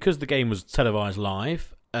 and because the game was televised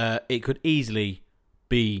live, it could easily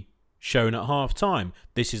be shown at half time.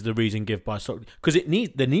 This is the reason given by soccer, because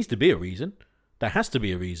there needs to be a reason. There has to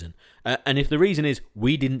be a reason, and if the reason is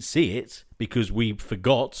we didn't see it because we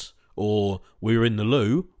forgot or we were in the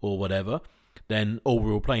loo or whatever, or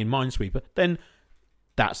we were playing Minesweeper, then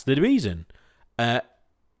that's the reason.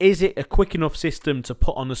 Is it a quick enough system to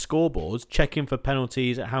put on the scoreboards, checking for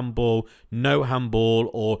penalties at handball, no handball,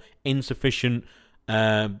 or insufficient,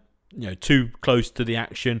 too close to the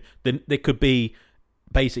action? Then there could be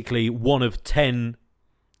basically one of 10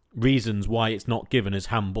 reasons why it's not given as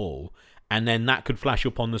handball, and then that could flash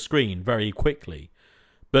up on the screen very quickly.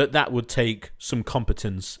 But that would take some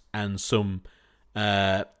competence and for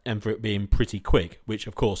it being pretty quick, which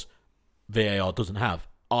of course VAR doesn't have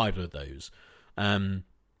either of those.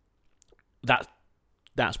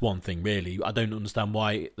 That's one thing really. I don't understand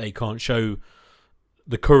why they can't show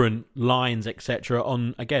the current lines, etc.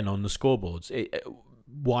 on the scoreboards.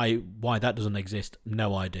 Why that doesn't exist,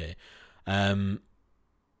 no idea.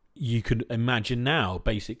 You could imagine now,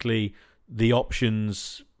 basically, the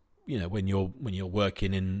options. When you're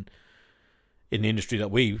working in the industry that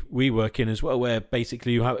we work in as well, where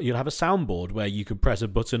basically you'll have a soundboard where you could press a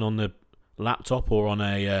button on the laptop or on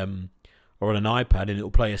an iPad, and it'll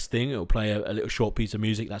play a sting. It'll play a little short piece of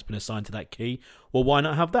music that's been assigned to that key. Well, why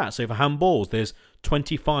not have that? So for handballs, there's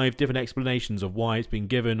 25 different explanations of why it's been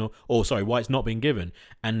given, why it's not been given,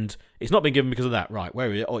 and it's not been given because of that. Right?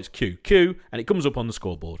 Where is it? Oh, it's Q, and it comes up on the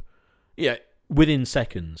scoreboard. Yeah, within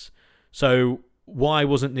seconds. So why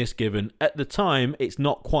wasn't this given at the time? It's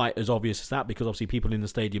not quite as obvious as that because obviously people in the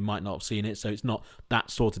stadium might not have seen it, so it's not that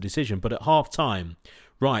sort of decision. But at half time,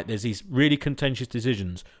 right, there's these really contentious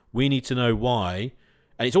decisions. We need to know why.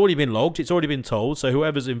 And it's already been logged. It's already been told. So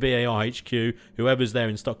whoever's in VAR HQ, whoever's there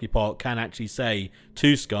in Stockley Park can actually say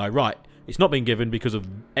to Sky, right, it's not been given because of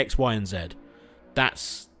X, Y, and Z.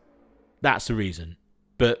 That's the reason.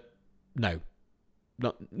 But no.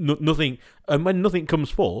 Nothing. And when nothing comes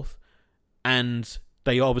forth, and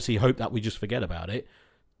they obviously hope that we just forget about it,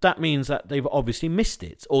 that means that they've obviously missed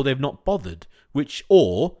it, or they've not bothered,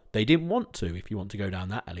 or they didn't want to, if you want to go down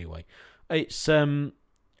that alleyway. It's and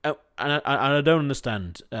I don't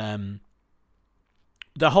understand the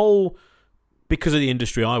whole, because of the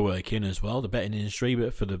industry I work in as well, the betting industry,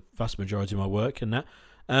 but for the vast majority of my work and that,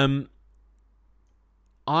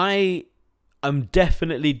 I am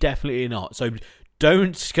definitely not. So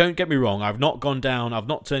don't get me wrong. I've not gone down. I've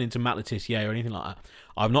not turned into Matt Le Tissier or anything like that.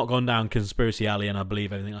 I've not gone down Conspiracy Alley and I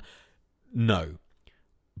believe everything. No.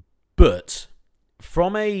 But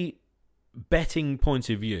from a betting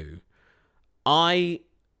point of view,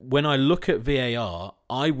 when I look at VAR,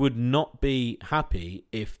 I would not be happy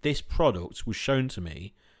if this product was shown to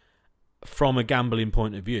me from a gambling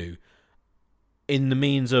point of view in the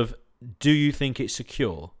means of, do you think it's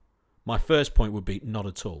secure? My first point would be not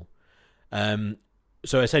at all.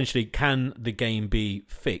 So essentially, can the game be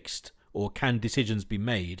fixed, or can decisions be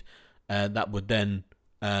made that would then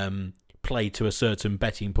play to a certain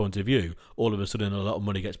betting point of view? All of a sudden, a lot of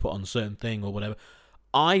money gets put on a certain thing or whatever.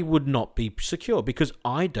 I would not be secure because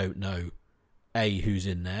I don't know, A, who's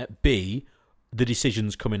in there, B, the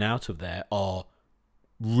decisions coming out of there are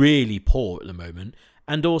really poor at the moment,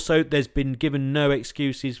 and also there's been given no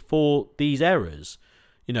excuses for these errors.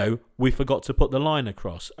 We forgot to put the line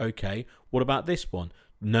across. Okay, what about this one?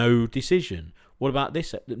 No decision. What about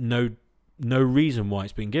this? No reason why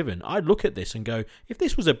it's been given. I'd look at this and go, if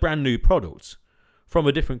this was a brand new product from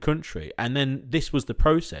a different country, and then this was the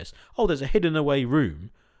process, there's a hidden away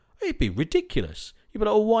room, it'd be ridiculous. You'd be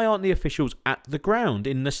like, why aren't the officials at the ground,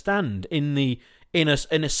 in the stand, in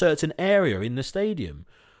a certain area in the stadium,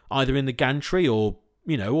 either in the gantry or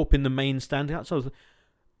up in the main stand outside?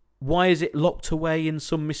 Why is it locked away in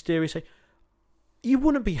some mysterious? You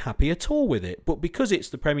wouldn't be happy at all with it, but because it's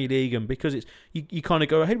the Premier League and because it's you kind of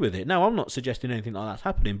go ahead with it. Now, I'm not suggesting anything like that's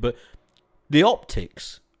happening, but the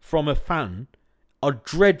optics from a fan are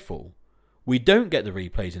dreadful We don't get the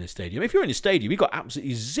replays in a stadium. If you're in a stadium, you've got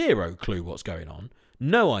absolutely zero clue what's going on.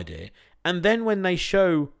 No idea. And then when they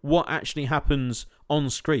show what actually happens on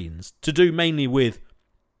screens, to do mainly with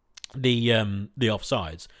the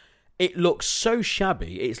offsides, it looks so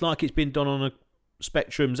shabby. It's like it's been done on a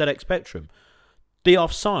Spectrum, ZX Spectrum. The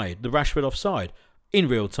offside, the Rashford offside, in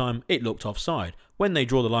real time, it looked offside. When they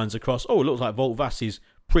draw the lines across, it looks like Wout Vassie's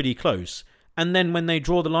pretty close. And then when they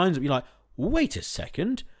draw the lines up, you're like, wait a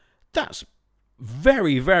second, that's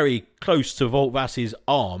very, very close to Wout Vassie's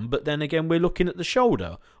arm, but then again, we're looking at the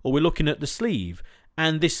shoulder, or we're looking at the sleeve,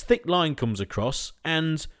 and this thick line comes across,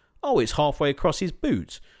 and, it's halfway across his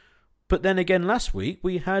boot. But then again, last week,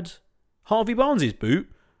 we had Harvey Barnes' boot.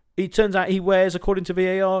 It turns out he wears, according to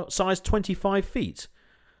VAR, size 25 feet.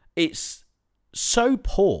 It's so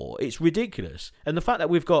poor, it's ridiculous. And the fact that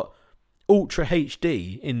we've got Ultra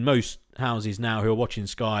HD in most houses now who are watching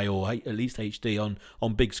Sky, or at least HD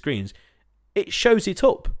on big screens, it shows it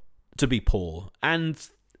up to be poor. And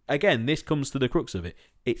again, this comes to the crux of it.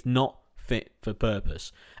 It's not fit for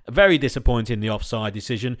purpose. Very disappointing, the offside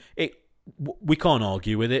decision. We can't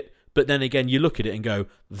argue with it. But then again, you look at it and go,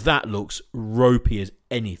 that looks ropey as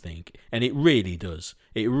anything. And it really does.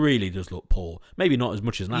 It really does look poor. Maybe not as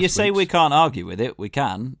much as last week. You say we can't argue with it. We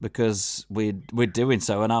can, because we're doing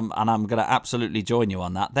so, and I'm going to absolutely join you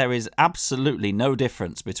on that. There is absolutely no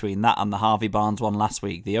difference between that and the Harvey Barnes one last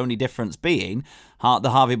week. The only difference being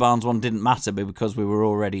the Harvey Barnes one didn't matter because we were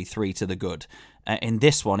already 3 to the good. In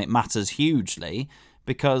this one, it matters hugely,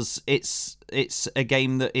 because it's a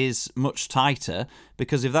game that is much tighter,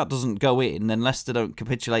 because if that doesn't go in, then Leicester don't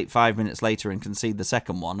capitulate 5 minutes later and concede the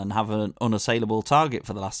second one and have an unassailable target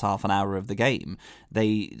for the last half an hour of the game.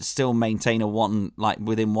 They still maintain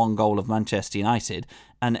within one goal of Manchester United,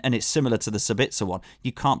 and it's similar to the Sabitzer one.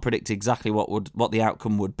 You can't predict exactly what the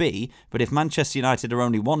outcome would be, but if Manchester United are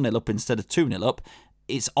only 1-0 up instead of 2-0 up,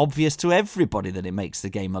 it's obvious to everybody that it makes the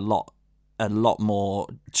game a lot more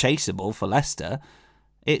chaseable for Leicester.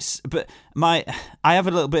 I have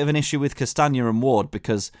a little bit of an issue with Castagna and Ward,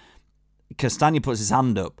 because Castagna puts his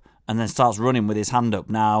hand up and then starts running with his hand up.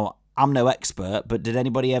 Now, I'm no expert, but did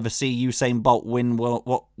anybody ever see Usain Bolt win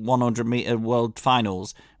 100-metre world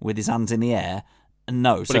finals with his hands in the air?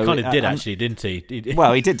 No. But he kind of did, actually, didn't he?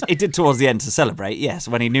 Well, he did. He did towards the end to celebrate, yes,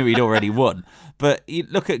 when he knew he'd already won. But you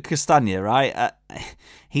look at Castagna, right?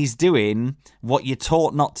 He's doing what you're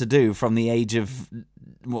taught not to do from the age of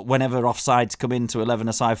whenever offsides come into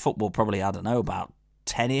 11-a-side football, probably, I don't know, about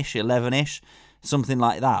 10-ish, 11-ish, something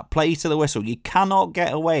like that. Play to the whistle. You cannot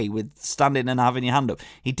get away with standing and having your hand up.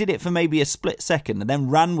 He did it for maybe a split second and then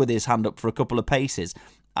ran with his hand up for a couple of paces.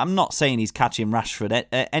 I'm not saying he's catching Rashford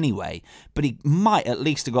anyway, but he might at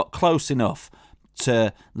least have got close enough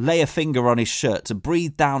to lay a finger on his shirt, to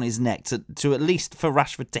breathe down his neck, to at least for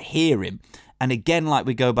Rashford to hear him. And again, like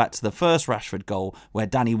we go back to the first Rashford goal, where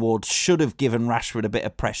Danny Ward should have given Rashford a bit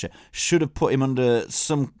of pressure, should have put him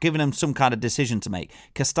given him some kind of decision to make.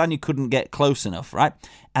 Castagna couldn't get close enough, right?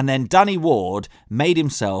 And then Danny Ward made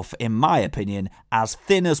himself, in my opinion, as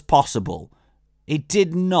thin as possible. He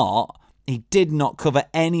did not cover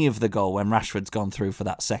any of the goal when Rashford's gone through for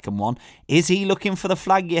that second one. Is he looking for the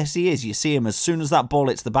flag? Yes, he is. You see him as soon as that ball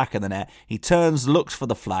hits the back of the net, he turns, looks for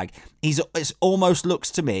the flag. It almost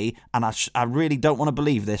looks to me, and I really don't want to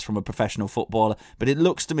believe this from a professional footballer, but it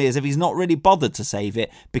looks to me as if he's not really bothered to save it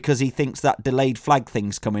because he thinks that delayed flag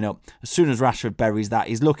thing's coming up. As soon as Rashford buries that,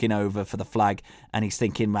 he's looking over for the flag, and he's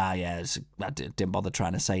thinking, well, yeah, I didn't bother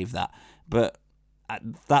trying to save that. But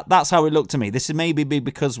that's how it looked to me. This is maybe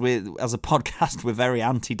because as a podcast, we're very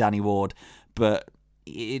anti-Danny Ward, but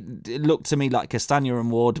it looked to me like Castagna and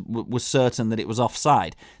Ward was certain that it was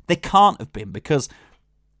offside. They can't have been, because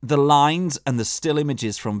the lines and the still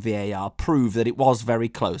images from VAR prove that it was very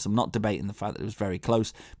close. I'm not debating the fact that it was very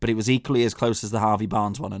close, but it was equally as close as the Harvey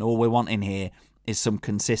Barnes one, and all we're wanting here is some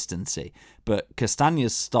consistency. But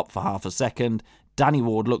Castagna's stopped for half a second. Danny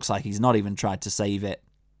Ward looks like he's not even tried to save it.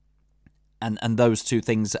 And those two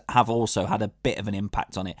things have also had a bit of an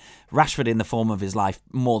impact on it. Rashford, in the form of his life,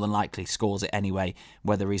 more than likely scores it anyway,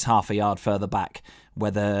 whether he's half a yard further back,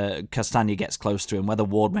 whether Castagna gets close to him, whether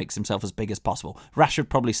Ward makes himself as big as possible. Rashford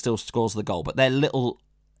probably still scores the goal, but they're little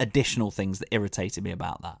additional things that irritated me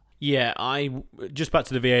about that. Yeah, just back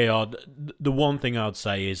to the VAR, the one thing I'd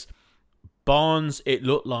say is Barnes, it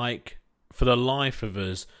looked like, for the life of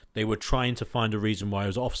us, they were trying to find a reason why it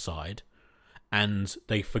was offside, and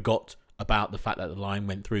they forgot about the fact that the line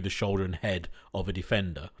went through the shoulder and head of a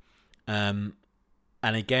defender. And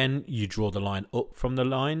again, you draw the line up from the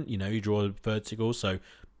line, you draw vertical, so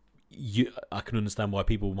I can understand why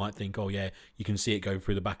people might think, oh yeah, you can see it going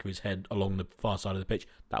through the back of his head along the far side of the pitch.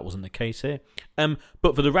 That wasn't the case here.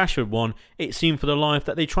 But for the Rashford one, it seemed for the life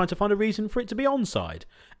that they tried to find a reason for it to be onside.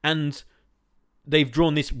 And they've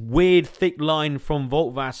drawn this weird thick line from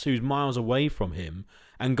Voltvass, who's miles away from him,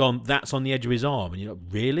 and gone, that's on the edge of his arm. And you're like,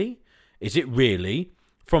 really? Is it really?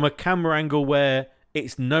 From a camera angle where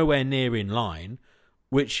it's nowhere near in line,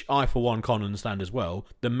 which I, for one, can't understand as well,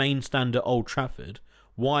 the main stand at Old Trafford,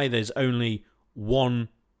 why there's only one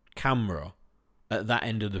camera at that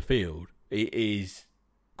end of the field, it is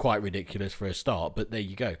quite ridiculous for a start, but there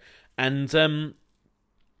you go. And,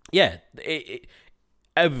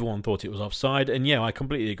 everyone thought it was offside, and yeah, I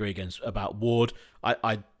completely agree about Ward.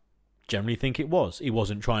 I generally think it was. He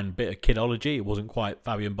wasn't trying a bit of kidology. It wasn't quite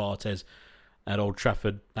Fabian Barthez at Old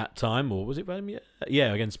Trafford that time, or was it?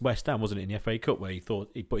 Yeah, against West Ham, wasn't it, in the FA Cup, where he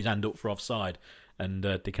thought he put his hand up for offside, and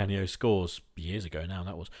Di Canio scores years ago now.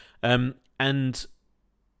 That was, and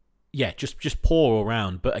yeah, just poor all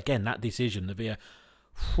round. But again, that decision, the VAR,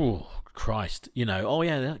 Christ, oh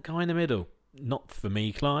yeah, that guy in the middle, not for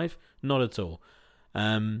me, Clive, not at all.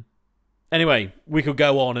 Anyway, we could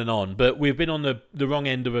go on and on, but we've been on the wrong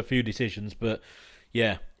end of a few decisions. But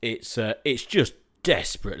yeah, it's just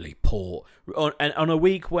desperately poor. And on a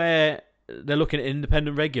week where they're looking at an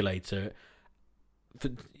independent regulator,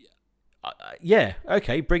 yeah,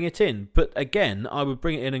 okay, bring it in. But again, I would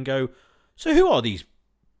bring it in and go, so who are these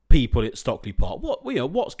people at Stockley Park?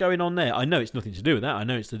 What's going on there? I know it's nothing to do with that. I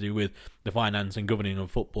know it's to do with the finance and governing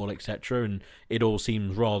of football, etc. And it all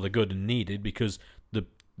seems rather good and needed because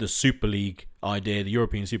the Super League idea, the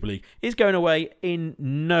European Super League, is going away in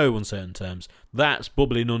no uncertain terms. That's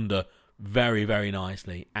bubbling under very, very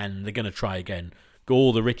nicely, and they're going to try again. Got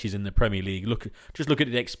all the riches in the Premier League. Just look at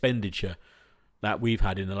the expenditure that we've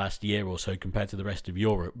had in the last year or so compared to the rest of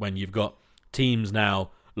Europe, when you've got teams now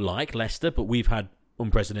like Leicester, but we've had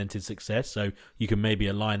unprecedented success, so you can maybe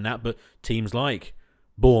align that, but teams like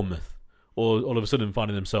Bournemouth, or all of a sudden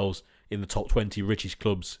finding themselves in the top 20 richest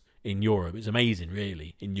clubs in Europe. It's amazing,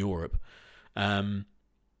 really, in Europe.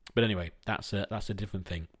 But anyway, that's a different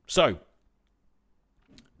thing. So,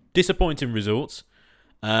 disappointing results.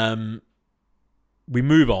 We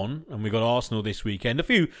move on, and we've got Arsenal this weekend. A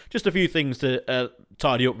few things to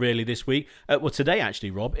tidy up really this week. Well, today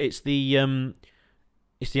actually, Rob, it's the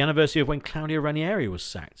anniversary of when Claudio Ranieri was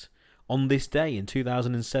sacked on this day in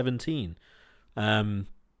 2017.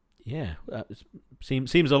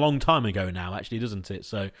 Seems a long time ago now, actually, doesn't it?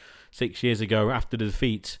 So 6 years ago, after the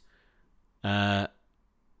defeat. Was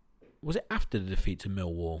it after the defeat to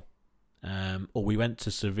Millwall? Or we went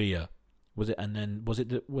to Sevilla? Was it? And then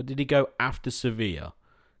did he go after Sevilla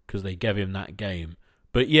because they gave him that game?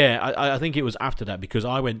 But yeah, I think it was after that, because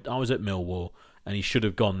I was at Millwall and he should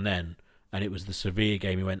have gone then, and it was the Sevilla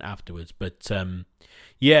game he went afterwards. But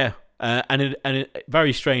yeah. And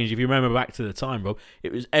very strange. If you remember back to the time, Rob,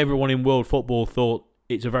 it was everyone in world football thought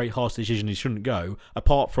it's a very harsh decision. He shouldn't go.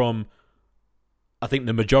 Apart from, I think,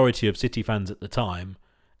 the majority of City fans at the time,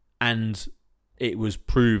 and it was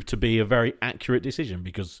proved to be a very accurate decision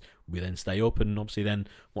because we then stay up, and obviously then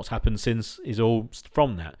what's happened since is all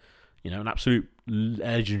from that. An absolute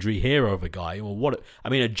legendary hero of a guy, or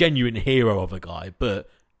a genuine hero of a guy, but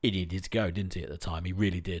he needed to go, didn't he? At the time, he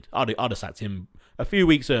really did. I'd have sacked him a few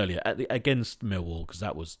weeks earlier against Millwall, because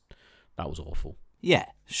that was awful. Yeah,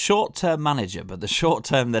 short-term manager, but the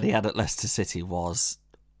short-term that he had at Leicester City was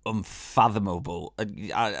unfathomable.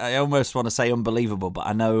 I almost want to say unbelievable, but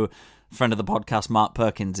I know friend of the podcast, Mark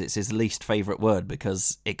Perkins, it's his least favourite word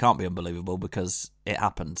because it can't be unbelievable because it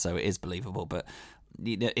happened, so it is believable. But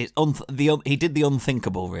he did the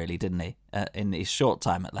unthinkable, really, didn't he, in his short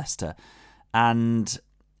time at Leicester? And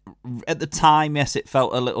at the time, yes, it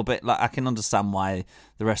felt a little bit like, I can understand why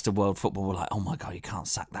the rest of world football were like, oh my God, you can't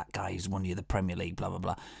sack that guy, he's won you the Premier League, blah, blah,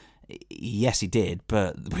 blah. Yes, he did,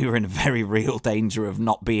 but we were in a very real danger of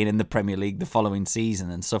not being in the Premier League the following season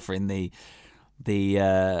and suffering the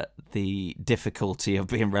difficulty of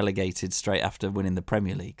being relegated straight after winning the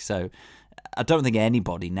Premier League. So I don't think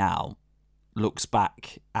anybody now looks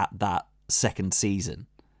back at that second season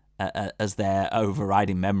as their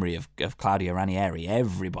overriding memory of Claudio Ranieri.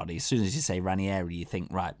 Everybody, as soon as you say Ranieri, you think,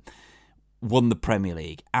 right, won the Premier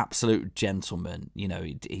League, absolute gentleman.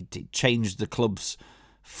 He changed the club's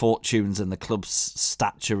fortunes and the club's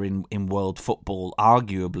stature in world football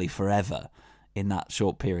arguably forever in that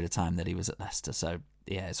short period of time that he was at Leicester. So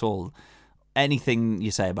yeah, it's all, anything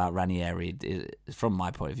you say about Ranieri, from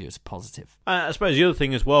my point of view, is positive. I suppose the other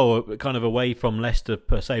thing as well, kind of away from Leicester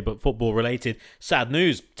per se, but football related, sad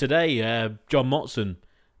news today. John Motson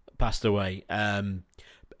passed away.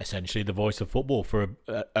 essentially the voice of football for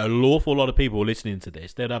an awful lot of people listening to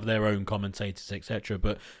this. They'd have their own commentators, etc.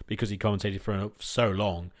 But because he commentated for so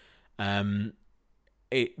long,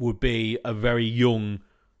 it would be a very young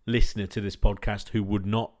listener to this podcast who would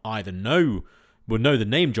not either know the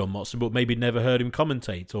name John Motson, but maybe never heard him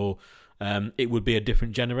commentate, or it would be a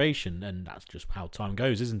different generation, and that's just how time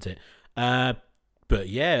goes, isn't it? But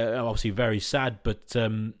yeah, obviously very sad, but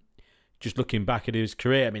just looking back at his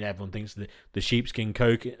career, I mean, everyone thinks the sheepskin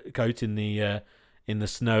coat in the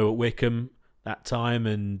snow at Wickham that time,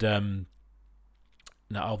 and that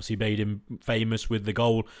obviously made him famous with the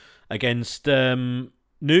goal against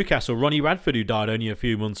Newcastle. Ronnie Radford, who died only a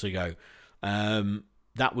few months ago.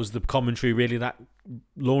 That was the commentary really that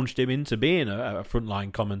launched him into being a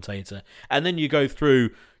frontline commentator. And then you go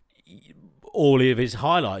through all of his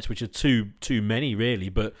highlights, which are too many really.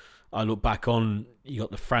 But I look back on, you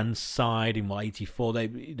got the France side in 84. They,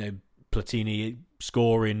 Platini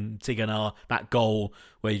scoring, Tigana, that goal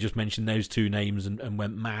where you just mentioned those two names and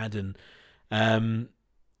went mad, and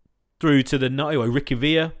through to the Ricky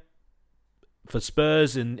Villa for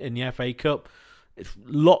Spurs in the FA Cup. It's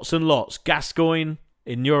lots and lots. Gascoigne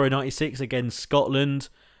in Euro 96 against Scotland.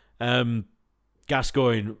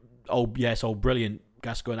 Gascoigne, brilliant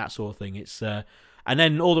Gascoigne, that sort of thing. It's and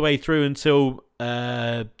then all the way through until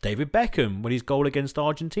David Beckham when his goal against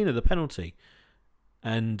Argentina, the penalty,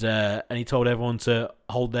 and he told everyone to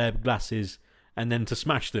hold their glasses and then to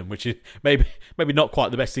smash them, which is maybe not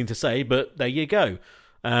quite the best thing to say, but there you go.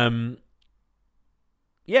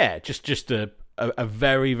 Just a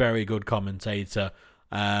very, very good commentator,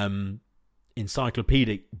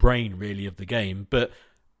 encyclopedic brain really of the game. But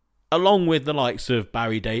along with the likes of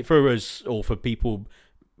Barry Davies, for us, or for people,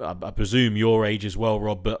 I presume your age as well,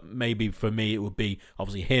 Rob, but maybe for me it would be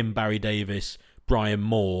obviously him, Barry Davies, Brian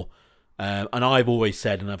Moore. And I've always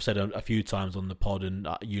said, and I've said a few times on the pod, and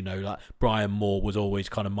Brian Moore was always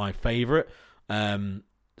kind of my favourite. But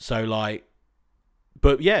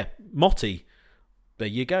yeah, Motti, there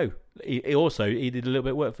you go. He did a little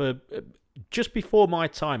bit of work for just before my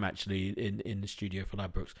time actually in the studio for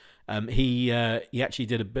Ladbrokes. He actually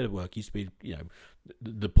did a bit of work. He used to be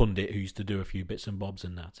the pundit who used to do a few bits and bobs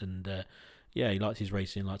and that, and he liked his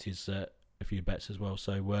racing, liked his a few bets as well.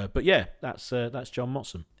 So, but yeah, that's John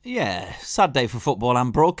Motson. Yeah, sad day for football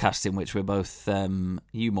and broadcasting, which we're both,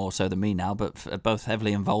 you more so than me now, but both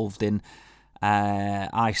heavily involved in.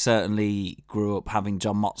 I certainly grew up having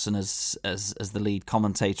John Motson as the lead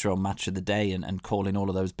commentator on Match of the Day and calling all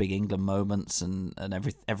of those big England moments and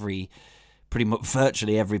every pretty much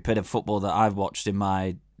virtually every bit of football that I've watched in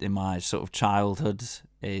my sort of childhood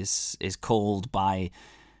is called by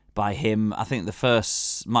him. I think the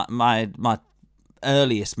first my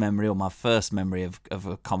earliest memory, or my first memory of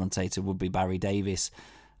a commentator, would be Barry Davies.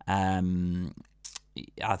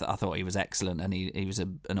 I thought he was excellent, and he was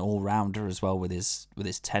an all-rounder as well with his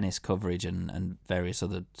tennis coverage and various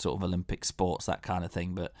other sort of Olympic sports, that kind of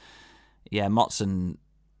thing. But yeah, Motson,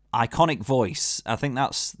 iconic voice. I think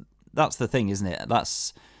that's the thing, isn't it?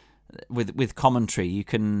 That's with commentary, you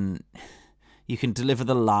can deliver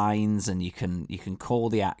the lines and you can call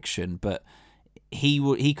the action, but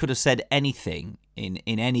he could have said anything in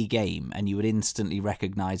any game and you would instantly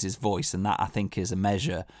recognise his voice, and that I think is a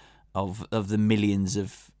measure of the millions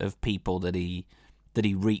of people that he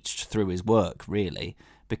reached through his work, really.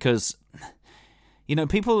 Because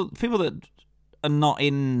people that are not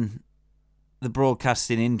in the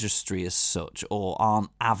broadcasting industry as such, or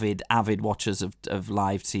aren't avid watchers of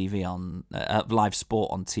live TV on live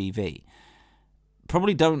sport on TV,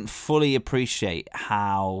 probably don't fully appreciate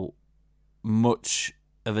how much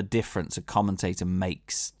of a difference a commentator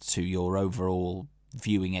makes to your overall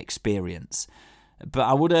viewing experience. But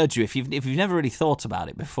I would urge you, if you've never really thought about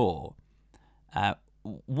it before,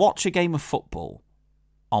 watch a game of football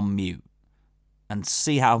on mute and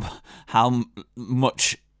see how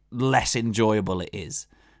much less enjoyable it is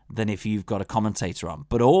than if you've got a commentator on.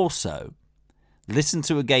 But also, listen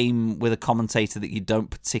to a game with a commentator that you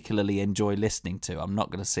don't particularly enjoy listening to. I'm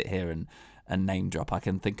not going to sit here and name drop. I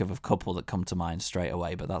can think of a couple that come to mind straight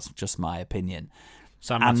away, but that's just my opinion.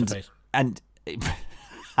 Sam Matterface. And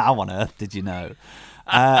how on earth did you know?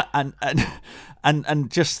 And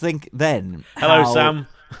just think then. Hello, Sam.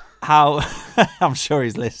 How I'm sure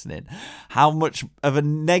he's listening. How much of a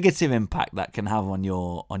negative impact that can have on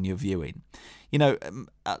your viewing.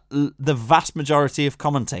 The vast majority of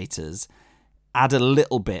commentators add a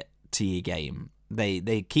little bit to your game.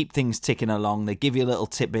 They keep things ticking along. They give you little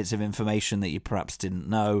tidbits of information that you perhaps didn't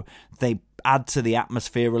know. They add to the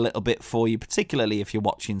atmosphere a little bit for you, particularly if you're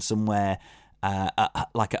watching somewhere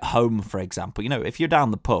like at home, for example. If you're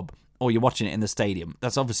down the pub or you're watching it in the stadium,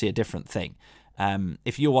 that's obviously a different thing.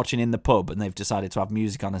 If you're watching in the pub and they've decided to have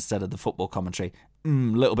music on instead of the football commentary, a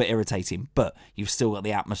little bit irritating, but you've still got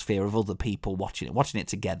the atmosphere of other people watching it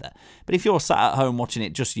together. But if you're sat at home watching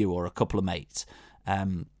it, just you or a couple of mates,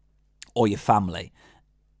 or your family,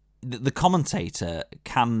 the commentator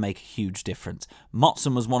can make a huge difference.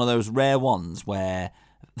 Motson was one of those rare ones where,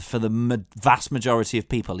 for the vast majority of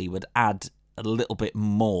people, he would add a little bit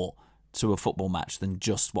more to a football match than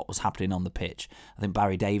just what was happening on the pitch. I think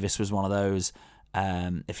Barry Davis was one of those.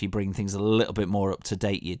 If you bring things a little bit more up to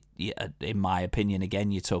date, you, in my opinion,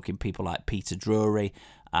 again, you're talking people like Peter Drury.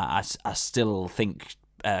 I still think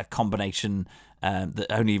a combination that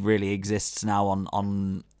only really exists now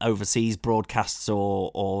on overseas broadcasts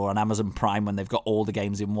or on Amazon Prime when they've got all the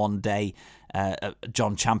games in one day.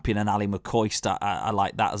 John Champion and Ali McCoist, I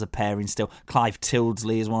like that as a pairing still. Clive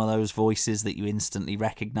Tildesley is one of those voices that you instantly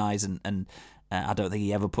recognise, and I don't think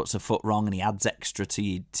he ever puts a foot wrong, and he adds extra to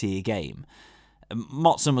your game.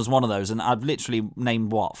 Motson was one of those, and I've literally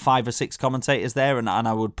named 5 or 6 commentators there, and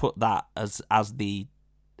I would put that as the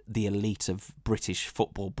elite of British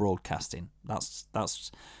football broadcasting.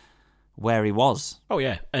 That's where he was. Oh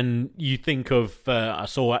yeah, and you think of I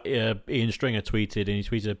saw Ian Stringer tweeted, and he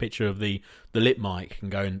tweeted a picture of the lip mic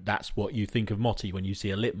and going, that's what you think of Motty when you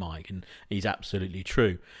see a lip mic, and he's absolutely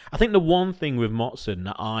true. I think the one thing with Motson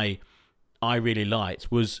that I really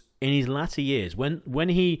liked was in his latter years when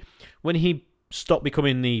he stopped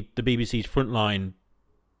becoming the BBC's frontline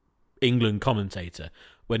England commentator,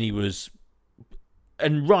 when he was,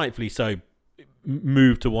 and rightfully so,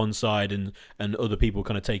 moved to one side and other people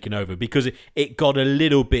kind of taking over, because it got a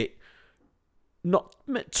little bit, not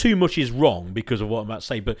too much is wrong because of what I'm about to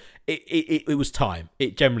say, but it was time.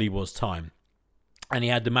 It generally was time. And he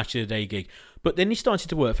had the Match of the Day gig. But then he started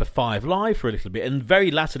to work for 5 Live for a little bit, and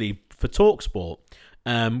very latterly for TalkSport,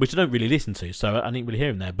 which I don't really listen to, so I didn't really hear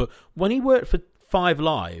him there. But when he worked for 5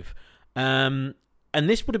 Live, and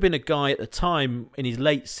this would have been a guy at the time in his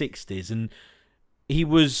late 60s, and he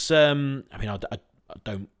was, I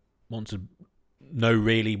don't want to know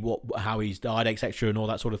really how he's died, etc., and all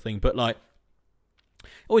that sort of thing, but like,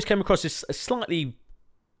 always came across as a slightly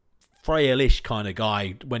frail-ish kind of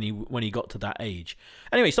guy when he got to that age.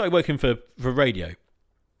 Anyway, he started working for radio,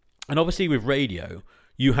 and obviously with radio,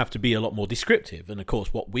 you have to be a lot more descriptive, and of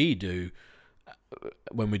course what we do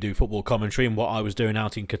when we do football commentary, and what I was doing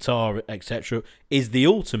out in Qatar, etc., is the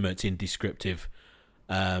ultimate in descriptive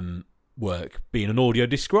work, being an audio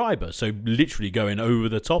describer, so literally going over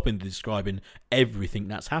the top in describing everything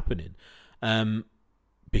that's happening,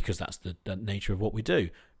 because that's the nature of what we do.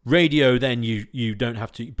 Radio, then you don't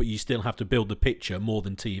have to, but you still have to build the picture more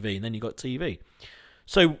than TV, and then you got TV.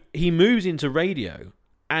 So he moves into radio,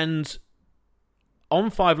 and on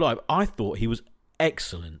 5 Live, I thought he was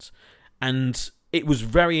excellent, and it was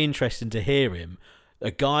very interesting to hear him,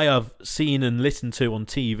 a guy I've seen and listened to on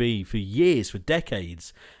TV for years, for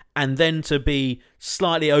decades, and then to be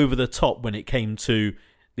slightly over the top when it came to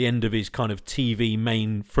the end of his kind of TV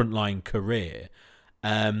main frontline career.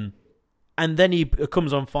 And then he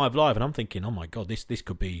comes on 5 Live, and I'm thinking, oh my God, this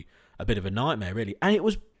could be a bit of a nightmare, really. And it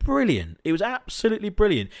was brilliant. It was absolutely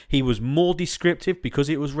brilliant. He was more descriptive because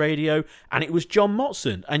it was radio, and it was John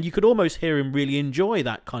Motson. And you could almost hear him really enjoy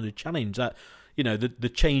that kind of challenge, that, you know, the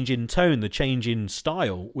change in tone, the change in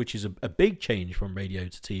style, which is a big change from radio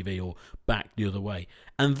to TV or back the other way.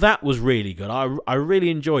 And that was really good. I really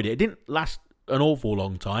enjoyed it. It didn't last an awful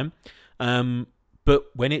long time. But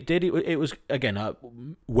when it did, it was, again,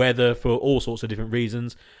 weather for all sorts of different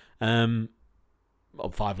reasons. 5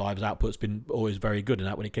 Live's output's been always very good in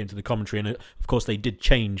that when it came to the commentary. And of course, they did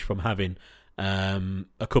change from having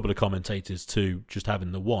a couple of commentators to just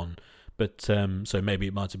having the one. But so maybe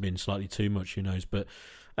it might have been slightly too much, who knows. But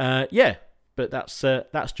yeah, but that's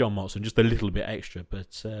John Motson, just a little bit extra.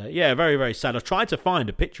 But yeah, very, very sad. I tried to find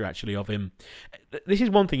a picture, actually, of him. This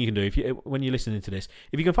is one thing you can do when you're listening to this.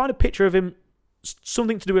 If you can find a picture of him,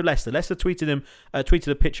 something to do with Leicester. Leicester tweeted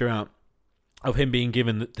a picture out of him being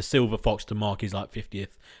given the Silver Fox to mark his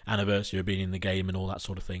 50th anniversary of being in the game and all that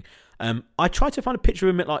sort of thing. I tried to find a picture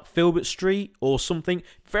of him at Filbert Street or something.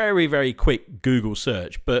 Very, very quick Google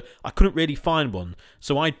search, but I couldn't really find one.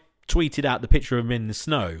 So I tweeted out the picture of him in the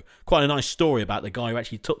snow. Quite a nice story about the guy who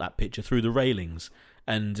actually took that picture through the railings.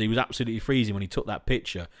 And he was absolutely freezing when he took that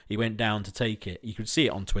picture. He went down to take it. You could see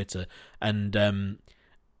it on Twitter. And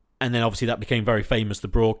then obviously that became very famous, the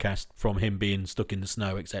broadcast from him being stuck in the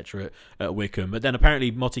snow, etc. at Wickham. But then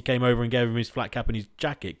apparently Motty came over and gave him his flat cap and his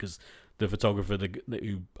jacket, because the photographer,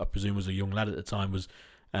 who I presume was a young lad at the time, was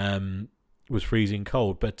freezing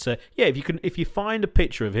cold. But yeah, if you find a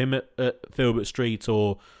picture of him at Filbert Street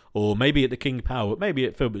or or maybe at the King Power, maybe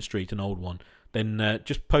at Filbert Street, an old one, then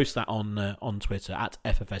just post that on Twitter at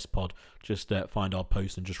FFSPod. Just find our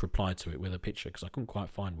post and just reply to it with a picture, because I couldn't quite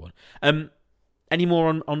find one. Any more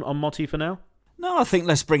on Motti for now? No, I think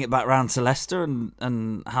let's bring it back round to Leicester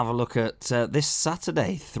and have a look at this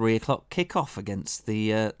Saturday, 3 o'clock kickoff against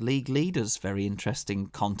the league leaders. Very interesting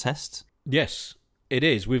contest. Yes, it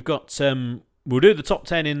is. We've got we'll do the top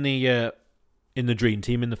 10 in the dream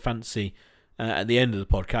team, in the fancy at the end of the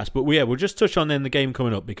podcast. But we'll just touch on then the game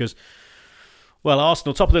coming up, because, well,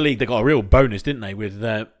 Arsenal top of the league, they got a real bonus, didn't they, with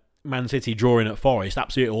Man City drawing at Forest,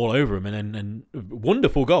 absolutely all over them, and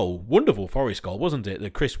wonderful Forest goal, wasn't it?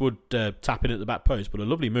 The Chris Wood tapping at the back post, but a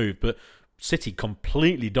lovely move. But City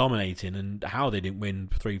completely dominating, and how they didn't win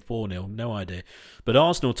 3-4-0, no idea. But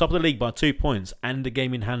Arsenal top of the league by 2 points and a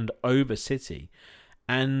game in hand over City.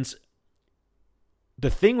 And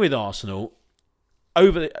the thing with Arsenal,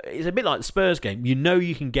 it's a bit like the Spurs game. You know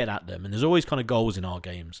you can get at them, and there's always kind of goals in our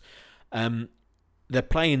games. They're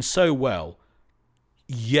playing so well.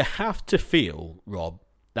 You have to feel, Rob,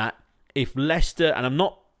 that if Leicester, and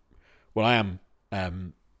I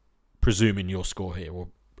am presuming your score here, or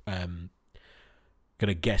going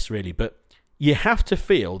to guess really, but you have to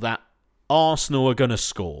feel that Arsenal are going to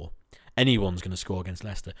score. Anyone's going to score against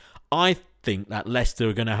Leicester. I think that Leicester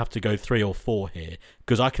are going to have to go 3 or 4 here,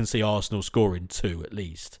 because I can see Arsenal scoring 2 at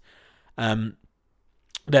least.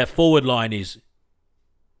 Their forward line is,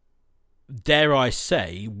 dare I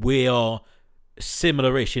say, we are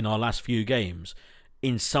similar-ish in our last few games.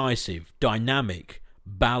 Incisive, dynamic,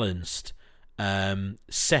 balanced,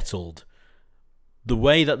 settled. The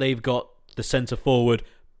way that they've got the centre forward,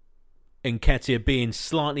 Nketiah, being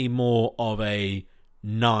slightly more of a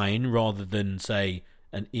 9 rather than, say,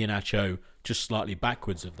 an Iheanacho, just slightly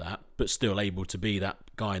backwards of that, but still able to be that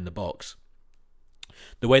guy in the box.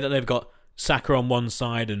 The way that they've got Saka on one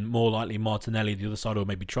side and more likely Martinelli the other side, or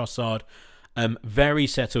maybe Trossard. Very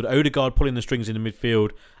settled. Odegaard pulling the strings in the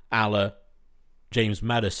midfield, a la James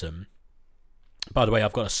Maddison. By the way,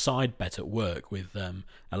 I've got a side bet at work with a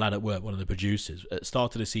lad at work, one of the producers. At the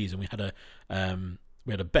start of the season, we had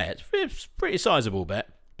a bet, it's a pretty sizable bet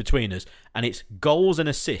between us, and it's goals and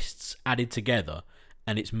assists added together,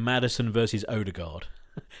 and it's Maddison versus Odegaard.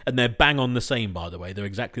 And they're bang on the same, by the way. They're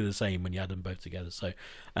exactly the same when you add them both together. So,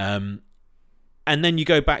 and then you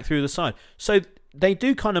go back through the side. So they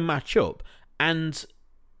do kind of match up. And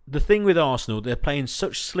the thing with Arsenal, they're playing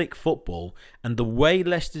such slick football, and the way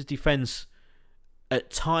Leicester's defence at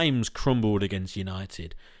times crumbled against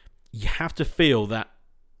United, you have to feel that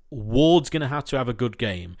Ward's going to have a good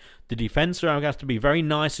game. The defence are going to have to be very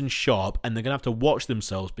nice and sharp, and they're going to have to watch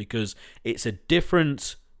themselves, because it's a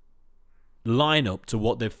different lineup to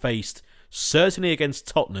what they've faced, certainly against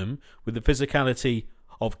Tottenham, with the physicality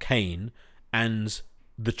of Kane and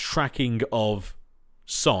the tracking of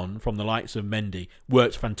Son from the likes of Mendy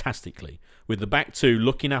worked fantastically. With the back two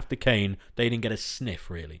looking after Kane, they didn't get a sniff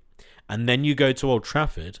really. And then you go to Old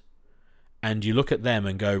Trafford and you look at them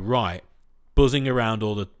and go, right, buzzing around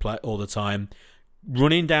all the time,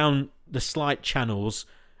 running down the slight channels,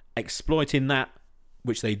 exploiting that,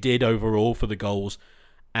 which they did overall for the goals.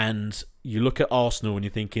 And you look at Arsenal and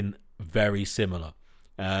you're thinking very similar.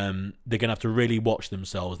 They're going to have to really watch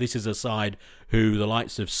themselves. This is a side who the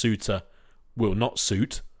likes of Suter will not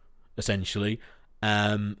suit, essentially.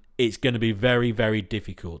 It's going to be very, very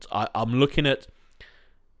difficult. I'm looking at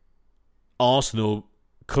Arsenal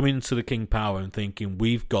coming to the King Power and thinking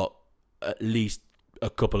we've got at least a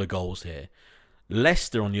couple of goals here.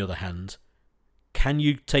 Leicester, on the other hand, can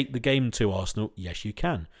you take the game to Arsenal? Yes, you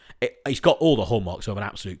can. It's got all the hallmarks of an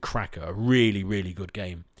absolute cracker, a really, really good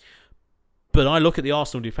game. But I look at the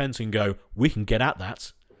Arsenal defence and go, we can get at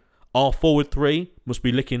that. Our forward three must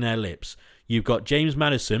be licking their lips. You've got James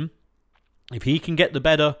Maddison. If he can get the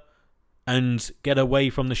better and get away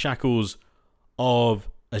from the shackles of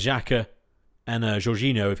Xhaka and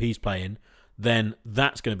Jorginho if he's playing, then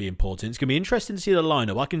that's going to be important. It's going to be interesting to see the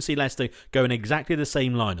lineup. I can see Leicester going exactly the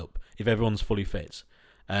same lineup if everyone's fully fit,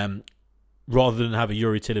 rather than have a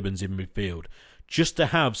Yuri Tillemans in midfield. Just to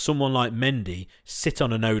have someone like Mendy sit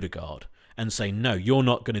on an Odegaard and say, no, you're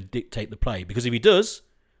not going to dictate the play. Because if he does,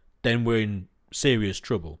 then we're in serious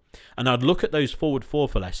trouble. And I'd look at those forward four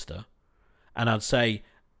for Leicester and I'd say,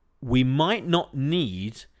 we might not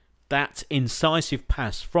need that incisive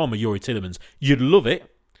pass from a Yuri Tillemans. You'd love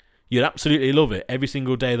it. You'd absolutely love it every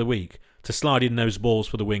single day of the week to slide in those balls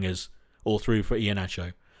for the wingers or through for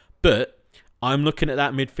Iheanacho. But I'm looking at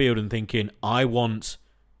that midfield and thinking, I want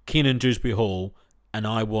Keenan Dewsbury-Hall and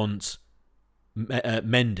I want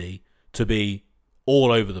Mendy to be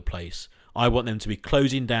all over the place. I want them to be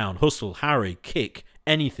closing down, hustle, harry, kick,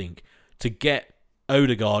 anything to get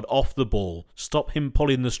Odegaard off the ball, stop him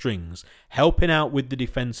pulling the strings, helping out with the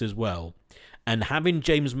defence as well, and having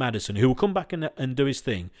James Maddison, who will come back and do his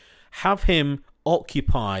thing, have him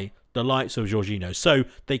occupy the likes of Jorginho so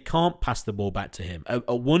they can't pass the ball back to him.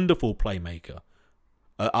 A wonderful playmaker.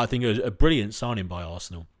 I think it was a brilliant signing by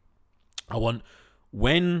Arsenal.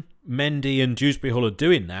 When Mendy and Dewsbury-Hall are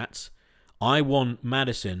doing that, I want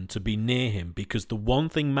Maddison to be near him, because the one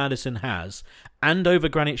thing Maddison has, and over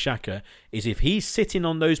Granit Xhaka, is if he's sitting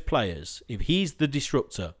on those players, if he's the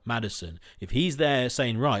disruptor, Maddison, if he's there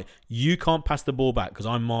saying, right, you can't pass the ball back because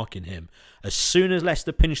I'm marking him, as soon as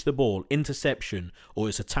Leicester pinch the ball, interception, or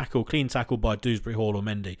it's a tackle, clean tackle by Dewsbury-Hall or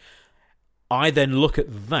Mendy, I then look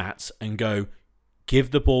at that and go, give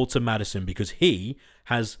the ball to Maddison, because he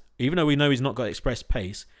has, even though we know he's not got express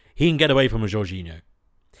pace, he can get away from a Jorginho.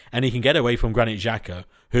 And he can get away from Granit Xhaka,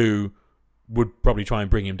 who would probably try and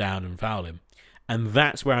bring him down and foul him. And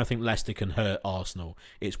that's where I think Leicester can hurt Arsenal.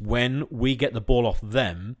 It's when we get the ball off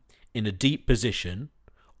them in a deep position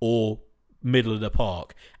or middle of the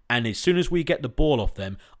park. And as soon as we get the ball off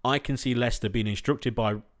them, I can see Leicester being instructed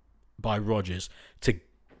by Rodgers to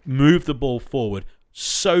move the ball forward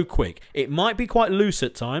so quick. It might be quite loose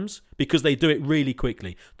at times because they do it really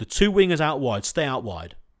quickly. The two wingers out wide stay out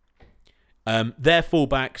wide. Their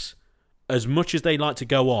fullbacks, as much as they like to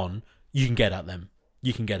go on, you can get at them.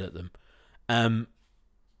 And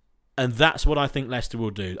that's what I think Leicester will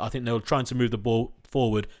do. I think they'll try to move the ball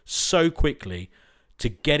forward so quickly to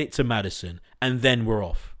get it to Maddison, and then we're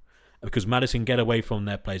off. Because Maddison get away from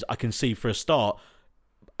their players. I can see, for a start,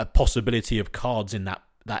 a possibility of cards in that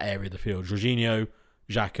area of the field. Jorginho,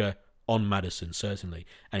 Xhaka, on Maddison, certainly.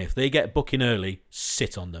 And if they get booking early,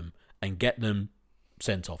 sit on them and get them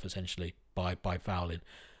sent off, essentially, by fouling.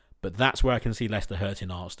 But that's where I can see Leicester hurting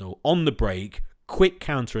Arsenal. On the break, quick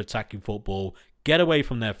counter-attacking football, get away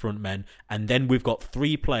from their front men, and then we've got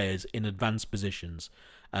three players in advanced positions.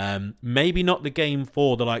 Maybe not the game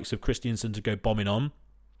for the likes of Christensen to go bombing on,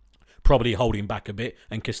 probably holding back a bit,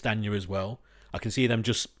 and Castagna as well. I can see them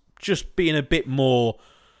just being a bit more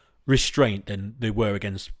restrained than they were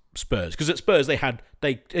against Spurs. Because at Spurs, they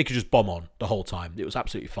could just bomb on the whole time. It was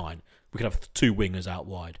absolutely fine. We could have two wingers out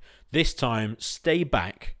wide. This time, stay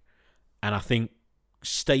back, and I think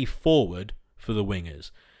stay forward for the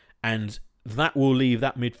wingers. And that will leave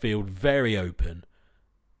that midfield very open.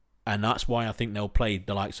 And that's why I think they'll play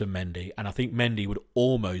the likes of Mendy. And I think Mendy would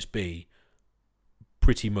almost be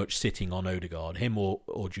pretty much sitting on Odegaard, him or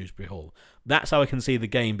Dewsbury-Hall. That's how I can see the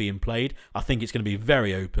game being played. I think it's going to be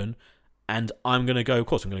very open. And I'm going to go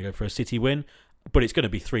for a City win. But it's going to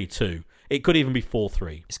be 3-2. It could even be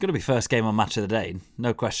 4-3. It's going to be first game on Match of the Day,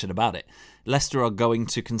 no question about it. Leicester are going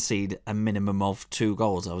to concede a minimum of 2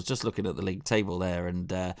 goals. I was just looking at the league table there,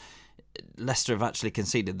 and Leicester have actually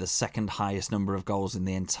conceded the second highest number of goals in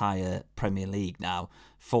the entire Premier League now,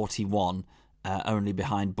 41, only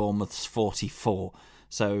behind Bournemouth's 44.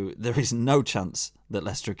 So there is no chance that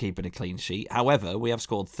Leicester are keeping a clean sheet. However, we have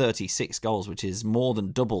scored 36 goals, which is more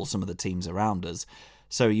than double some of the teams around us.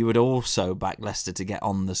 So you would also back Leicester to get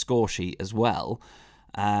on the score sheet as well.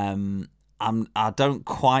 I don't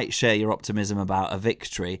quite share your optimism about a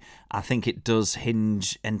victory. I think it does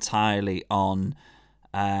hinge entirely on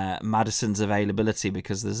Maddison's availability,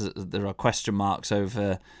 because there are question marks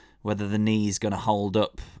over whether the knee's going to hold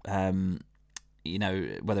up, whether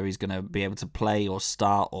he's going to be able to play or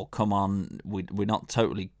start or come on. We're not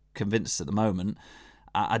totally convinced at the moment.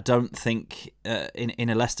 I don't think in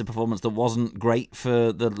a Leicester performance that wasn't great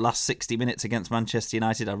for the last 60 minutes against Manchester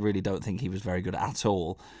United, I really don't think he was very good at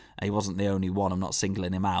all. He wasn't the only one. I'm not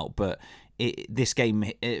singling him out, but this game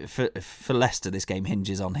for Leicester, this game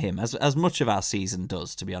hinges on him, as much of our season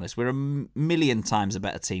does. To be honest, we're a million times a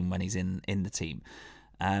better team when he's in the team.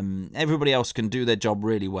 Everybody else can do their job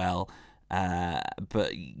really well,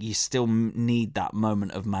 but you still need that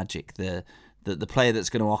moment of magic. The player that's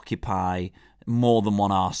going to occupy more than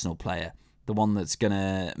one Arsenal player, the one that's going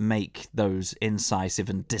to make those incisive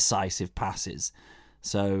and decisive passes.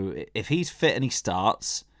 So if he's fit and he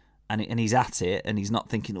starts and he's at it and he's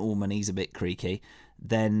not thinking, oh, my knee's a bit creaky,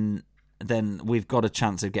 then we've got a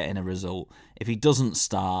chance of getting a result. If he doesn't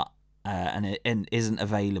start and isn't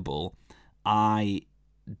available, I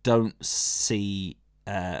don't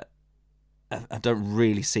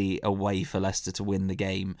really see a way for Leicester to win the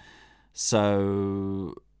game.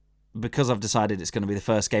 So because I've decided it's going to be the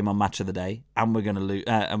first game on Match of the Day, and we're going to lose,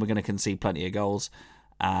 and we're going to concede plenty of goals,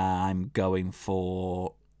 I'm going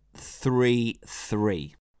for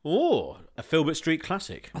 3-3. Oh, a Filbert Street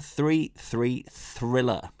classic. A 3-3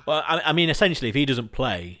 thriller. Well, I mean, essentially, if he doesn't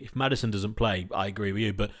play, if Maddison doesn't play, I agree with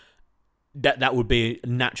you, but that would be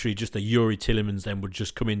naturally just a Yuri Tillemans then would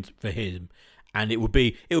just come in for him, and it would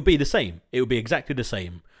be the same. It would be exactly the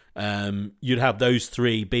same. You'd have those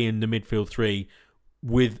three being the midfield three,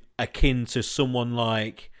 with akin to someone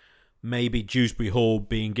like maybe Dewsbury Hall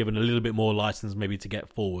being given a little bit more license maybe to get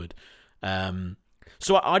forward.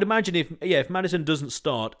 So I'd imagine if Maddison doesn't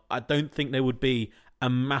start, I don't think there would be a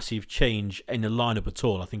massive change in the lineup at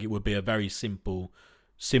all. I think it would be a very simple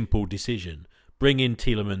decision. Bring in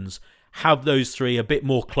Tielemans, have those three a bit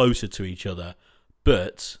more closer to each other,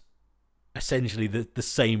 but essentially the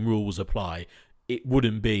same rules apply. It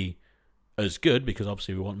wouldn't be as good because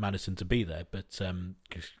obviously we want Maddison to be there, but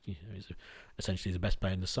he's essentially the best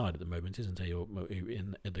player in the side at the moment, isn't he, or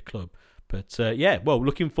in the club? But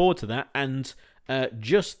looking forward to that. And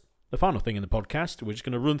just the final thing in the podcast, we're just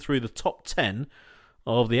going to run through the top 10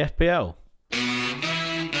 of the FPL.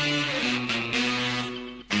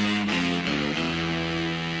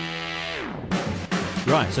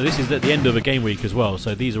 Right, so this is at the end of a game week as well,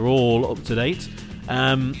 so these are all up to date.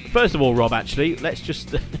 First of all, Rob, actually, let's just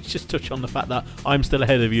touch on the fact that I'm still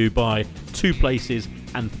ahead of you by 2 places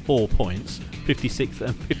and 4 points, 56th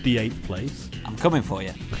and 58th place. I'm coming for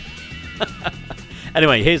you.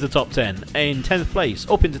 Anyway, here's the top 10. In 10th place,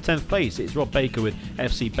 up into 10th place, it's Rob Baker with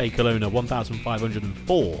FC Bakelona,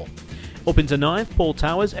 1,504. Up into 9th, Paul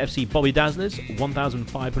Towers, FC Bobby Dazzlers,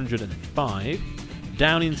 1,505.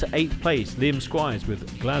 Down into 8th place, Liam Squires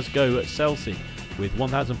with Glasgow Chelsea with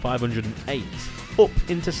 1,508. Up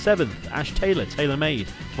into 7th, Ash Taylor, TaylorMade,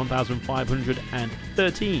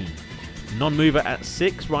 1,513. Non-mover at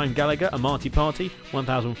 6, Ryan Gallagher, Amati Party,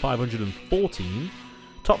 1,514.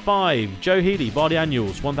 Top 5, Joe Healy, Vardy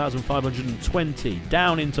Annuals, 1,520.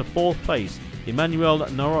 Down into 4th place, Emmanuel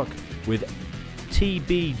Narok with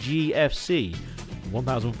TBGFC,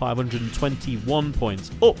 1,521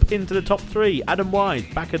 points. Up into the top 3, Adam Wise,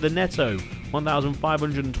 back of the Netto,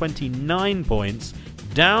 1,529 points.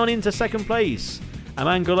 Down into 2nd place,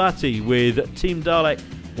 Aman Gulati with Team Dalek,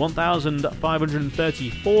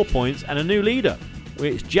 1,534 points. And a new leader,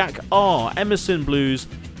 it's Jack R, Emerson Blues,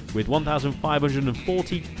 with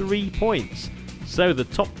 1,543 points. So the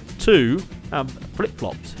top 2 have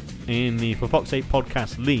flip-flopped in the For Fox 8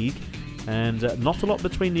 Podcast League, and not a lot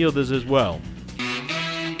between the others as well.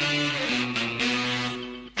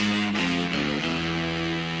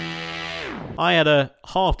 I had a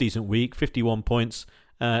half-decent week, 51 points,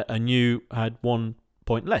 and you had 1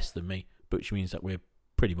 point less than me, which means that we're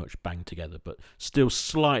pretty much banged together, but still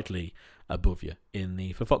slightly above you in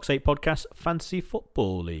the For Fox 8 Podcast Fantasy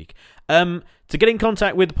Football League. To get in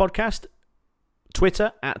contact with the podcast,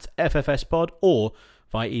 Twitter at FFSPod or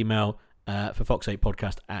via email for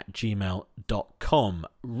fox8podcast@gmail.com.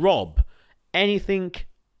 Rob, anything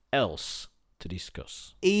else to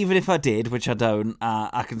discuss? Even if I did, which I don't,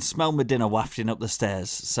 I can smell my dinner wafting up the stairs.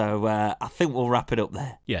 So I think we'll wrap it up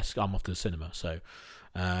there. Yes, I'm off to the cinema, so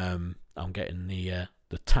I'm getting the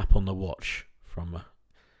tap on the watch from...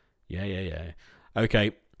 Yeah.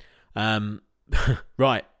 Okay.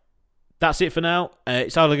 Right. That's it for now.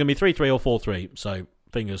 It's either going to be 3-3 or 4-3. So,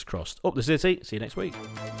 fingers crossed. Up the city. See you next week.